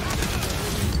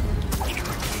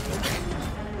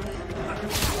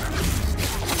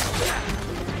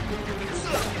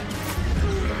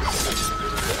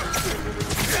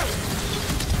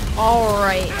 All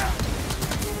right.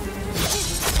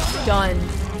 Done.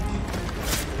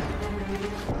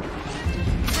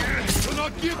 Do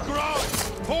not give ground.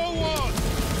 Forward.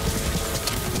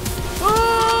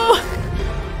 Oh!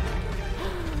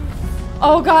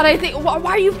 Oh God, I think. Why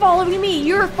are you following me?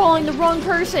 You're following the wrong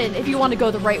person. If you want to go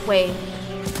the right way.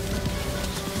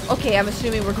 Okay, I'm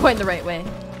assuming we're going the right way.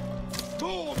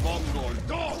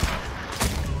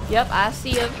 Yep, I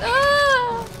see him.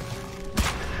 Ah!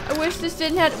 I wish this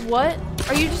didn't have. What?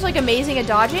 Are you just like amazing at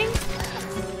dodging?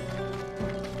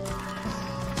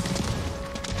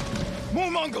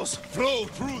 More Mongols! Flow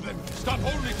through them! Stop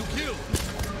only to kill!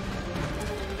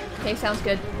 Okay, sounds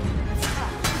good.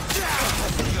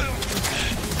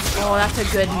 Oh, that's a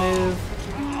good move.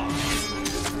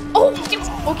 Oh,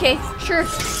 okay, sure.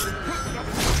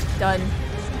 Done.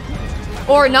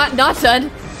 Or not done.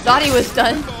 Thought he was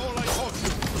done.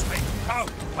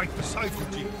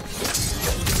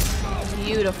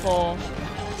 Beautiful.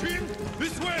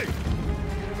 This way.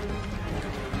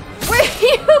 Where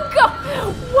you go?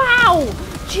 Wow!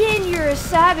 Jin, you're a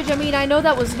savage. I mean, I know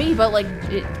that was me, but like,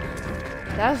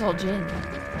 that was all Jin.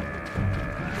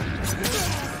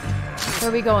 Where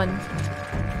are we going?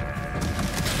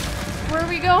 Where are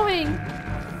we going?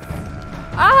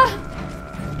 Ah!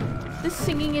 This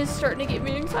singing is starting to give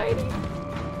me anxiety.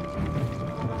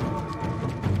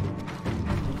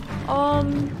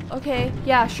 Okay.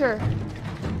 Yeah, sure.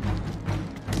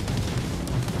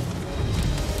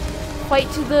 Fight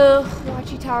to the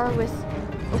Huachi Tower with...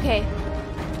 Okay.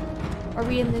 Are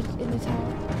we in the tower?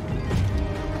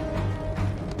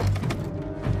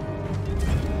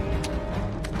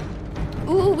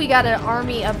 Ooh, we got an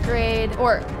army upgrade.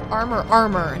 Or armor,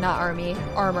 not army.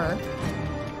 Armor.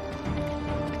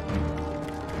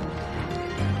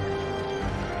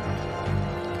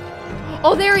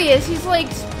 Oh, there he is. He's like,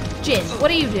 Jin, what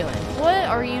are you doing? What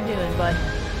are you doing, bud?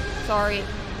 Sorry.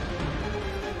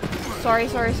 Sorry.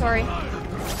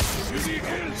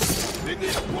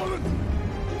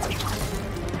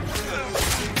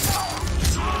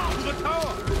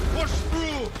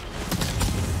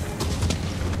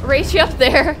 Race you up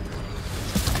there.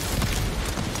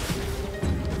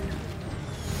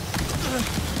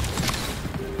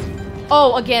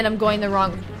 Oh, again, I'm going the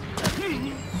wrong.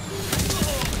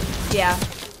 Yeah.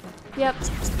 Yep.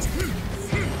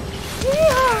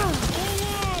 Yeah.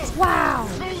 Wow.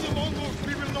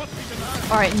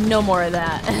 Alright, no more of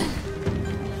that.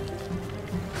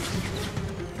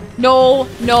 No.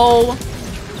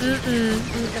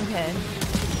 Okay.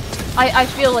 I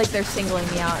feel like they're singling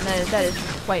me out, and that is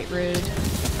quite rude.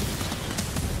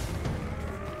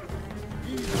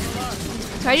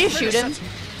 Can I just shoot him?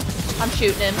 I'm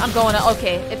shooting him. I'm going to...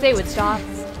 Okay, if they would stop.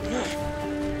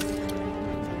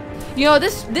 You know,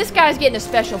 this guy's getting a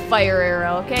special fire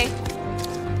arrow, okay?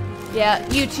 Yeah,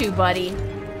 you too, buddy.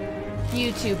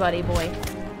 You too, buddy boy.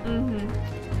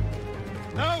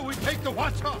 Mm-hmm. Now we take the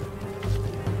watch off.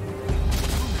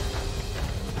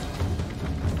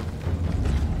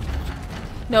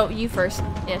 No, you first.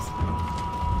 Yes.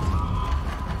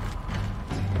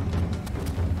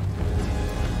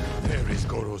 There is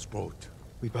Goro's boat.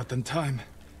 We bought them time,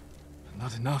 but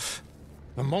not enough.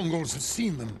 The Mongols have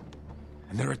seen them,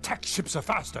 and their attack ships are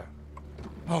faster.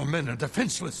 Our men are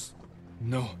defenseless.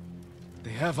 No,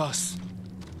 they have us.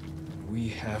 We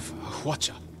have a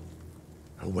Hwacha.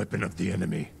 A weapon of the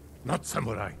enemy, not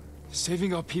samurai.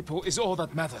 Saving our people is all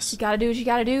that matters. You gotta do what you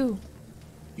gotta do.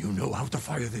 You know how to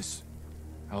fire this.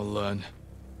 I'll learn.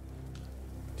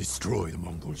 Destroy the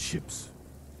Mongol ships.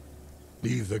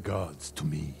 Leave the guards to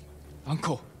me.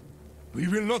 Uncle. We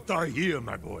will not die here,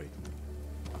 my boy.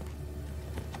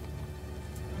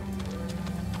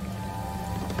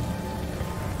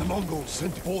 The Mongols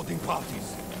sent boarding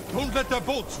parties. Don't let their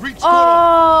boats reach Goro.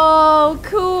 Oh,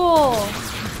 cool.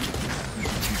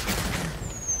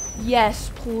 Yes,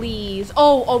 please.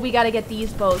 Oh, we gotta get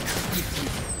these boats.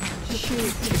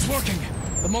 Shoot. It's working.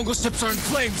 The Mongol ships are in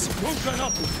flames. Don't let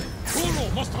up. Goro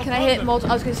must have Can I hit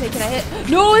multiple? I was gonna say, can I hit?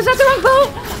 No, is that the wrong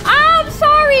boat? I'm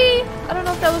sorry. I don't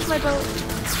know if that was my boat.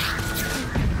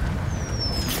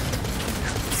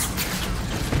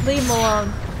 Leave him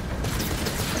alone.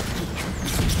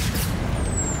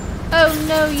 Oh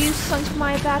no, you sunk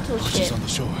my battleship. She's on the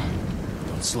shore.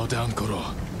 Don't slow down,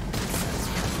 Goro.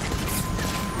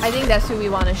 I think that's who we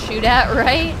want to shoot at,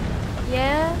 right?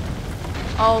 Yeah?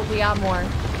 Oh, we got more.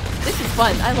 This is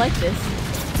fun. I like this.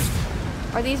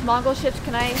 Are these Mongol ships?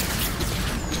 Can I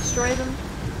destroy them?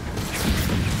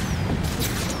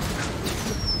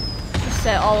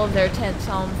 Set all of their tents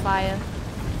on fire.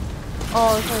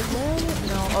 Oh,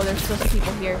 no. Oh, there's still some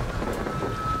people here.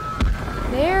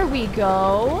 There we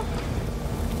go.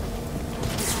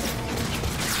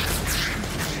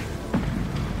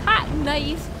 Ah,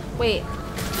 nice. Wait.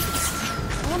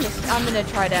 I'm gonna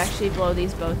try to actually blow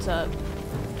these boats up.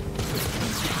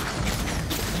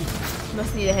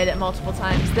 Must need to hit it multiple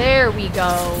times. There we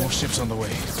go. More ships on the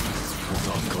way. Hold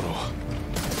on, Goro.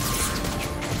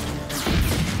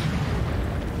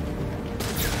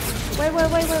 Wait.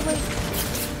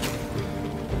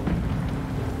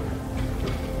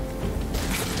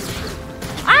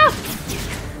 Ah!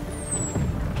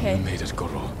 Okay. You made it,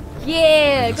 Goro.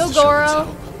 Yeah, go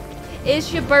Goro.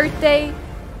 It's your birthday.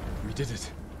 We did it.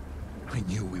 I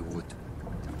knew we would.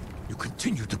 You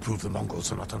continue to prove the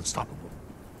Mongols are not unstoppable.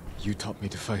 You taught me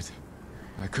to fight.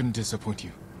 I couldn't disappoint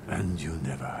you. And you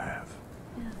never have.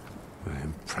 Yeah. I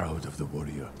am proud of the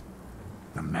warrior.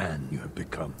 The man you have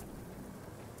become.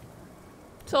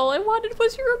 So all I wanted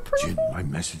was your approval. Jin, my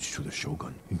message to the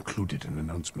Shogun included an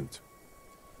announcement.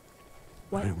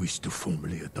 What? I wish to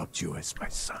formally adopt you as my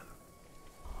son.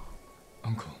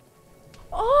 Uncle.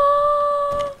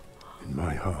 Oh! In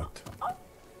my heart,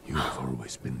 you have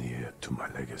always been the heir to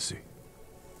my legacy.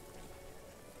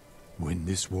 When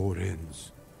this war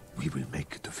ends, we will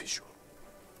make it official.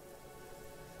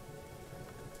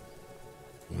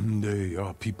 One day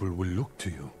our people will look to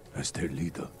you as their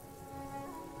leader.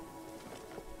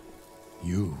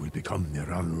 You will become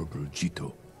their honorable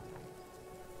Jito,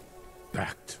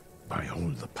 backed by all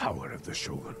the power of the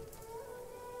Shogun.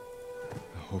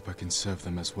 I hope I can serve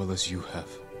them as well as you have.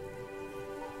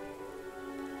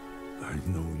 I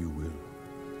know you will.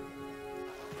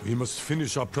 We must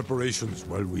finish our preparations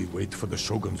while we wait for the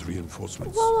Shogun's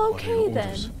reinforcements. Well, okay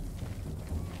then.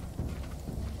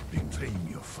 Reclaim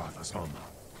your father's armor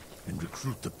and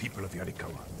recruit the people of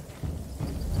Yarikawa.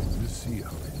 We'll see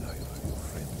how reliable your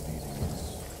friend leading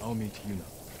is. I'll meet Yuna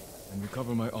and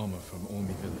recover my armor from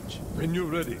Omi village. When you're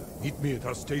ready, meet me at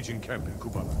our staging camp in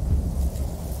Kubala.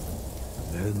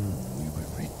 Then we will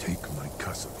retake my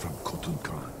castle from Khotun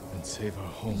Khan. And save our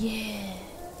home. Yeah.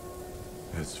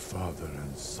 As father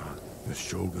and son, the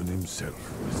Shogun himself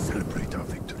will celebrate our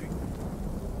victory.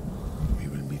 We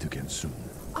will meet again soon.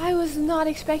 I was not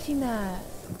expecting that.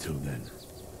 Until then,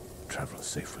 travel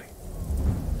safely.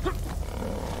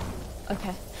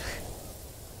 Okay.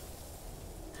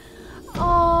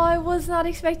 Oh, I was not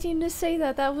expecting to say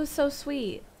that. That was so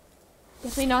sweet.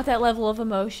 Definitely not that level of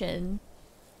emotion.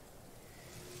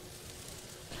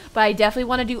 But I definitely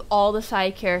want to do all the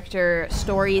side character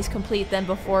stories, complete them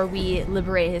before we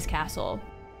liberate his castle.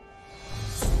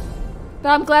 But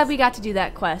I'm glad we got to do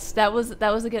that quest. That was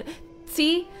a good...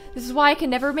 See? This is why I can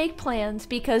never make plans,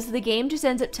 because the game just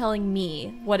ends up telling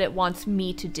me what it wants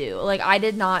me to do. Like, I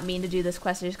did not mean to do this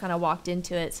quest. I just kind of walked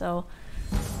into it, so...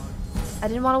 I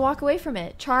didn't want to walk away from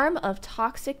it. Charm of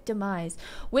Toxic Demise.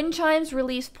 Wind chimes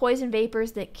release poison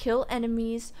vapors that kill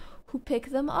enemies who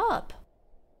pick them up.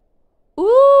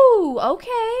 Ooh,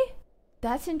 okay.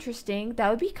 That's interesting. That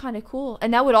would be kind of cool.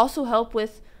 And that would also help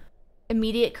with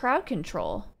immediate crowd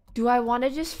control. Do I want to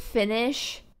just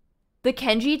finish the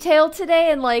Kenji tale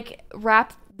today and like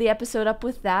wrap the episode up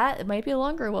with that? It might be a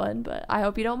longer one, but I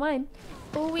hope you don't mind.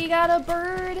 Oh, we got a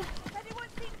bird.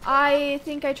 I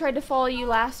think I tried to follow you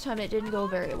last time. It didn't go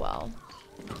very well.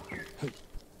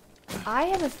 I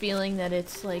have a feeling that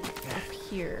it's like up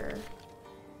here.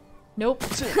 Nope.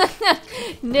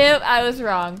 Nope, I was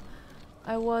wrong.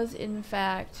 I was in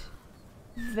fact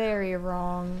very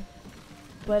wrong.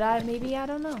 But maybe I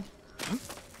don't know.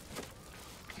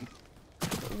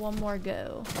 One more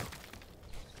go.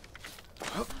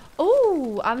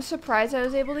 Oh, I'm surprised I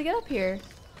was able to get up here.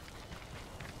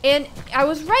 And I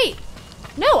was right.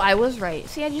 No, I was right.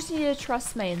 See, I just need to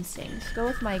trust my instincts. Go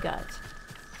with my gut.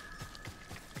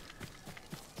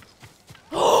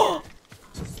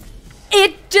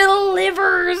 It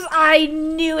delivers! I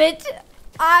knew it!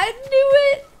 I knew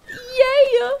it!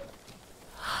 Yeah!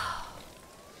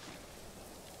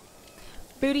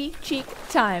 Booty cheek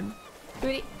time.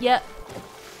 Booty, yep.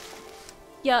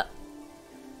 Yep.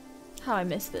 How I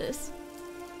missed this.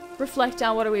 Reflect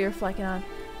on, what are we reflecting on?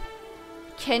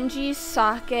 Kenji,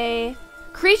 sake,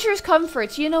 creature's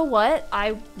comforts. You know what?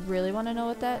 I really want to know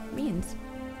what that means.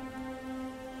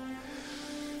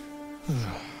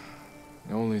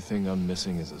 The only thing I'm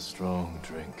missing is a strong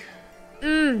drink.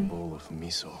 A bowl of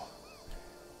miso.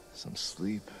 Some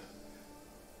sleep.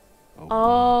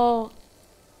 Oh.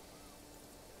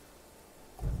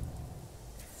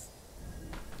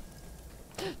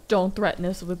 Don't threaten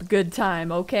us with a good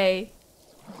time, okay?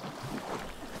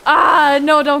 Ah,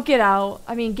 no, don't get out.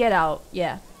 I mean, get out.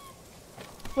 Yeah.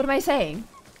 What am I saying?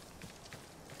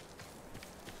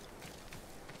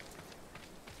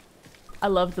 I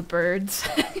love the birds.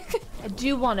 I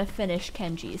do want to finish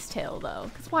Kenji's tale, though.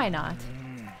 Because why not?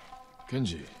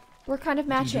 Kenji. We're kind of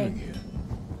matching. What are you doing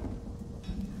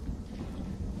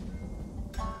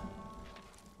here?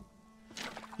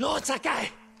 Lord Sakai!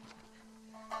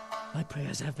 My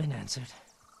prayers have been answered.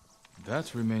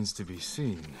 That remains to be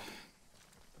seen.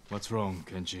 What's wrong,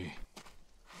 Kenji?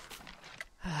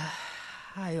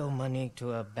 I owe money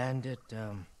to a bandit,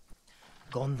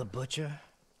 Gon the Butcher.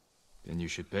 Then you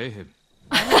should pay him.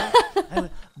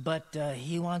 But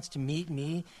he wants to meet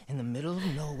me in the middle of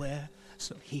nowhere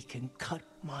so he can cut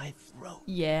my throat.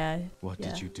 Yeah. What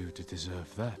did you do to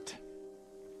deserve that?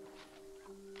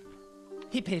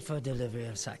 He paid for delivery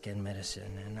of sake and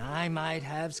medicine, and I might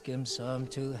have skimmed some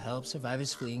to help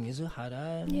survivors fleeing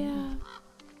Izuhara. Yeah.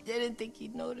 Didn't think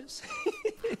he'd notice.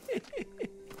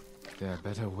 There are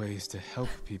better ways to help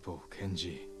people,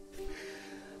 Kenji.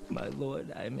 My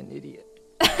lord, I'm an idiot.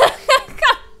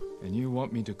 And you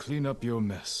want me to clean up your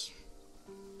mess.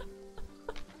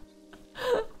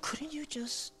 Couldn't you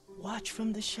just watch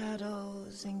from the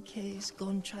shadows in case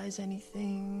Gon tries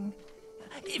anything?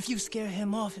 If you scare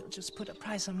him off, he'll just put a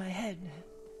price on my head.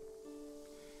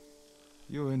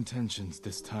 Your intentions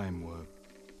this time were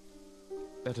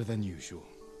better than usual.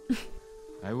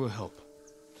 I will help.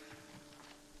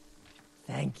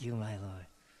 Thank you, my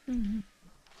lord.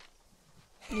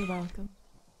 You're welcome.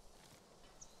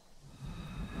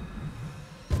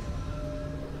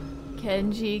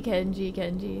 Kenji, Kenji,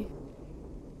 Kenji.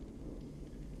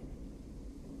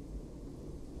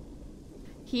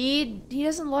 He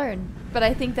doesn't learn, but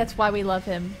I think that's why we love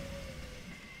him.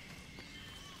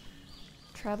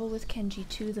 Travel with Kenji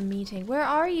to the meeting. Where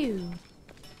are you?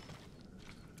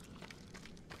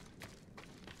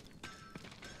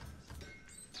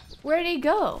 Where did he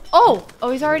go? Oh,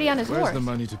 he's already on his horse. Where's the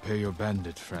money to pay your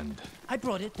bandit friend? I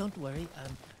brought it, don't worry.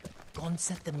 Gon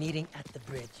set the meeting at the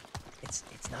bridge. It's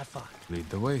not far. Lead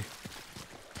the way.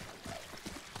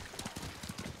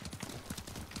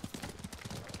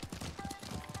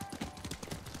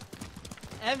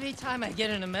 Every time I get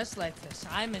in a mess like this,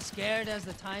 I'm as scared as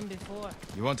the time before.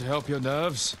 You want to help your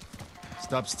nerves?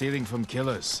 Stop stealing from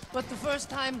killers. But the first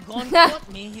time Gon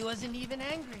caught me, he wasn't even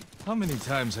angry. How many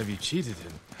times have you cheated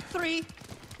him? 3.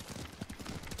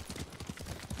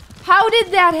 How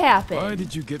did that happen? Why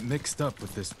did you get mixed up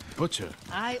with this butcher?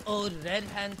 I owed Red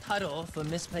Hand Taro for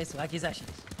misplaced wakizashis.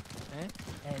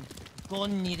 And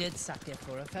Gon needed sake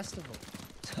for a festival.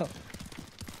 So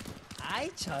I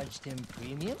charged him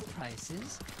premium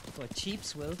prices for cheap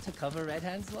swill to cover Red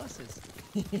Hand's losses.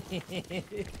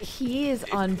 He is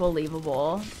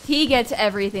unbelievable. He gets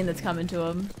everything that's coming to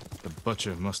him. The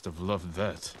butcher must have loved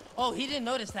that. Oh, he didn't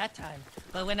notice that time.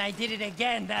 But when I did it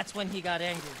again, that's when he got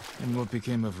angry. And what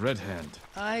became of Red Hand?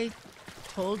 I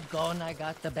told Gon I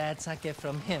got the bad sake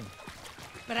from him.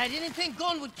 but I didn't think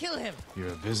Gon would kill him. You're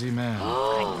a busy man.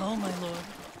 I know, my lord.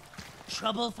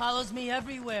 Trouble follows me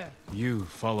everywhere. You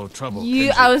follow trouble. You,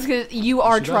 Kenji. I was gonna. You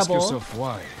are should trouble. Ask yourself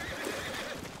why.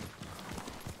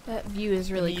 That view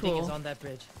is really the meeting cool. is on that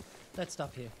bridge. Let's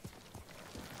stop here.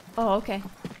 Oh, okay.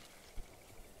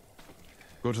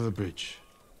 Go to the bridge.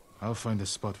 I'll find a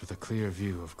spot with a clear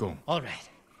view of Gon. All right.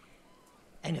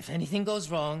 And if anything goes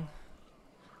wrong,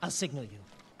 I'll signal you.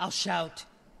 I'll shout,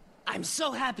 "I'm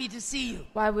so happy to see you."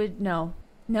 Why would no?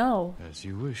 No. As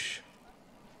you wish.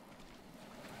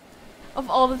 Of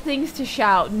all the things to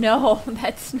shout, no,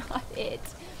 that's not it.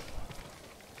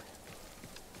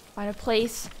 Find a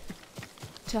place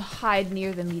to hide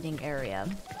near the meeting area.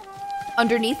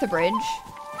 Underneath the bridge.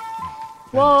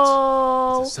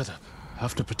 Whoa! It's a setup.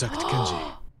 Have to protect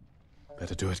Kenji.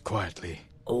 Better do it quietly.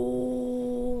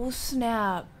 Oh,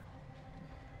 snap.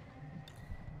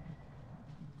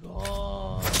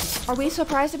 Are we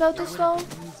surprised about this though? Easier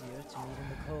to meet in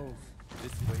the cove.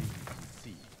 This way you can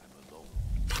see I'm alone.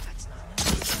 That's not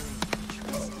necessary.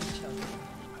 Trust each other.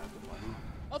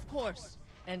 Of course.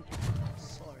 And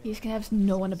sorry. He's gonna have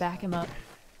no one to back him up.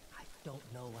 I don't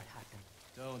know what happened.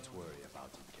 Don't worry about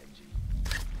it, Kenji.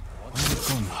 Why would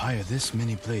Gon hire this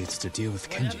many blades to deal with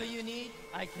Kenji? Whatever you need,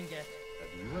 I can get.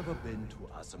 Have you ever been to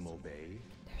Asamo Bay?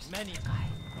 There's many.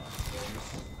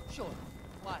 Sure.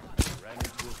 Why? I ran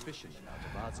into a fisherman out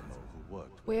of Asamo who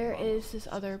worked with Where the is this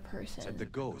other person? Said the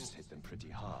ghost hit them pretty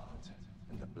hard,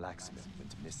 and the blacksmith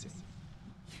went missing.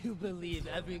 You believe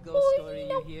every ghost story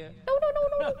you hear?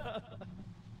 No.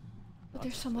 But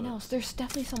there's someone else. There's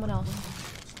definitely someone else.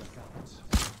 Look out.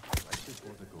 Right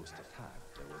before the ghost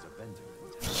attacked, there was a vendor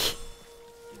in town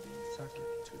giving sake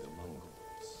to the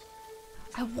Mongols.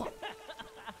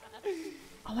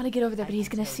 I want to get over there, but he's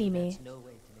gonna see me.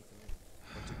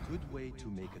 But a good way to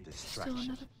make a distraction.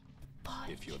 another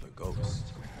If you're the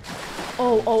ghost.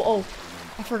 Oh.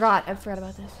 I forgot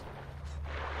about this.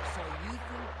 So you think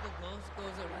the ghost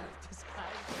goes around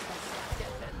disguised as a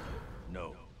sake vendor?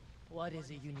 No. What is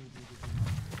it you need me to do?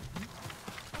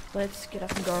 Let's get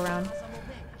up and go around.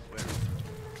 Where is it?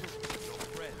 Your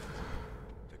friend,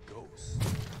 the ghost.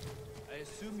 I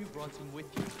assume you brought him with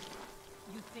you.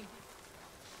 You think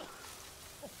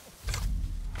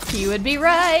He would be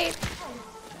right.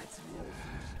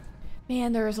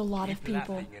 Man, there is a lot of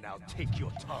people. And I'll take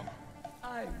your tongue.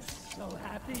 I'm so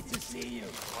happy to see you.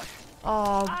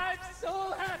 Oh. I'm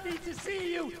so happy to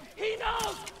see you. He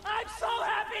knows. I'm so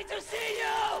happy to see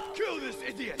you. Kill this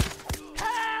idiot.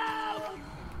 Help!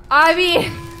 I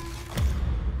mean,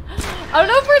 I don't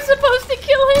know if we're supposed to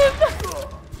kill him.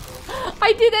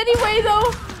 I did anyway,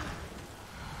 though.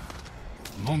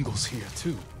 Mongols here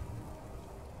too.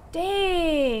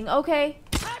 Dang. Okay.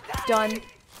 Done.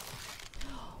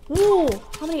 Ooh,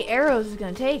 how many arrows is it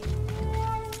gonna take?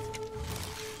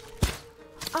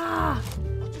 Ah.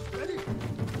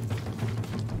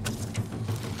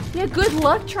 Yeah, good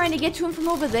luck trying to get to him from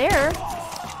over there.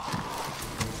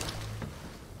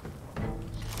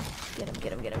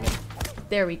 Get him.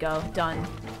 There we go. Done.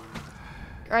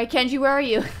 Alright, Kenji, where are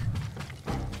you?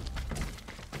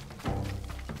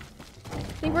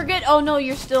 Think we're good? Oh no,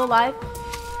 you're still alive?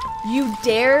 You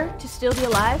dare to still be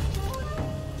alive?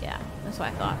 Yeah, that's what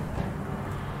I thought.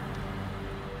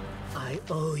 I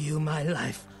owe you my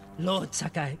life, Lord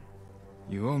Sakai.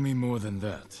 You owe me more than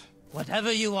that.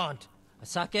 Whatever you want. A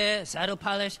sake, a saddle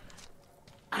polish,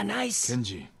 a nice...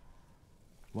 Kenji,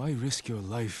 why risk your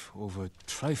life over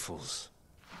trifles?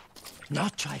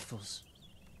 Not trifles.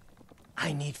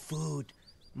 I need food,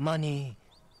 money,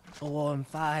 a warm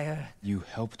fire. You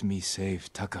helped me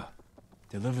save Taka.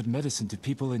 Delivered medicine to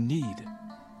people in need.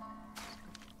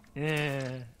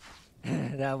 Yeah,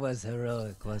 that was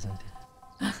heroic, wasn't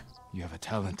it? You have a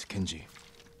talent, Kenji.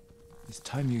 It's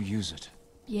time you use it.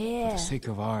 Yeah. For the sake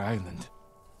of our island.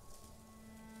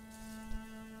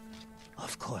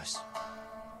 Of course.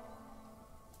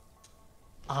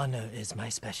 Honor is my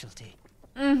specialty.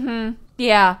 Mm-hmm.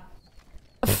 Yeah.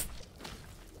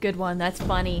 Good one. That's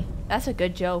funny. That's a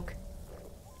good joke.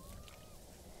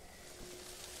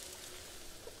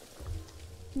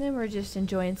 And then we're just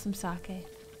enjoying some sake.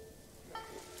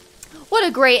 What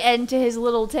a great end to his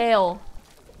little tale.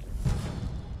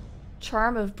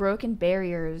 Charm of broken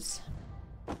barriers.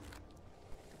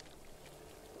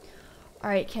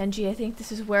 Alright, Kenji, I think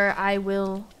this is where I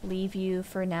will leave you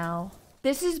for now.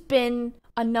 This has been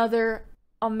another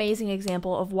amazing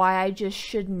example of why I just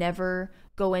should never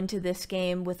go into this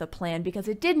game with a plan, because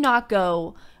it did not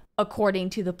go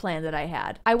according to the plan that I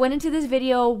had. I went into this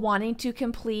video wanting to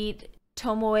complete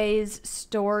Tomoe's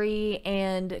story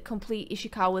and complete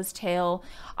Ishikawa's tale.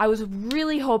 I was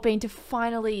really hoping to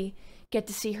finally get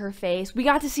to see her face. We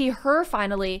got to see her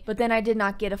finally, but then I did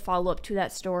not get a follow-up to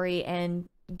that story and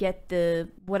get the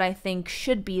what I think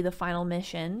should be the final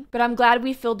mission. But I'm glad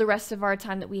we filled the rest of our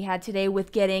time that we had today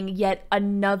with getting yet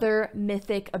another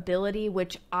mythic ability,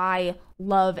 which I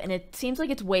love, and it seems like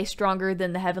it's way stronger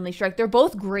than the Heavenly Strike. They're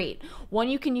both great. One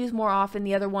you can use more often,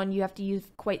 the other one you have to use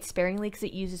quite sparingly because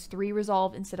it uses 3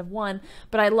 resolve instead of 1,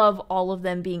 but I love all of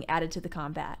them being added to the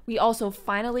combat. We also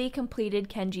finally completed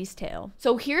Kenji's tale.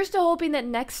 So here's to hoping that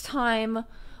next time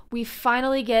we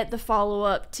finally get the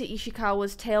follow-up to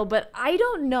Ishikawa's tale, but I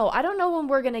don't know. I don't know when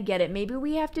we're gonna get it. Maybe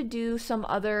we have to do some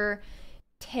other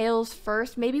tales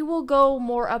first. Maybe we'll go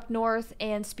more up north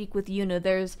and speak with Yuna.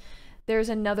 There's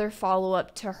another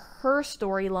follow-up to her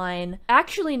storyline,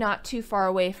 actually not too far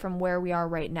away from where we are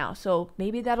right now, so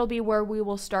maybe that'll be where we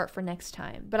will start for next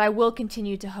time. But I will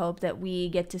continue to hope that we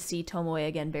get to see Tomoe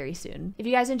again very soon. If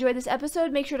you guys enjoyed this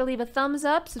episode, make sure to leave a thumbs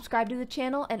up, subscribe to the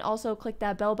channel, and also click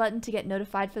that bell button to get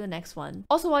notified for the next one.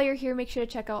 Also, while you're here, make sure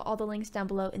to check out all the links down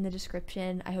below in the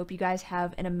description. I hope you guys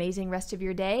have an amazing rest of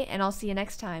your day, and I'll see you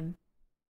next time.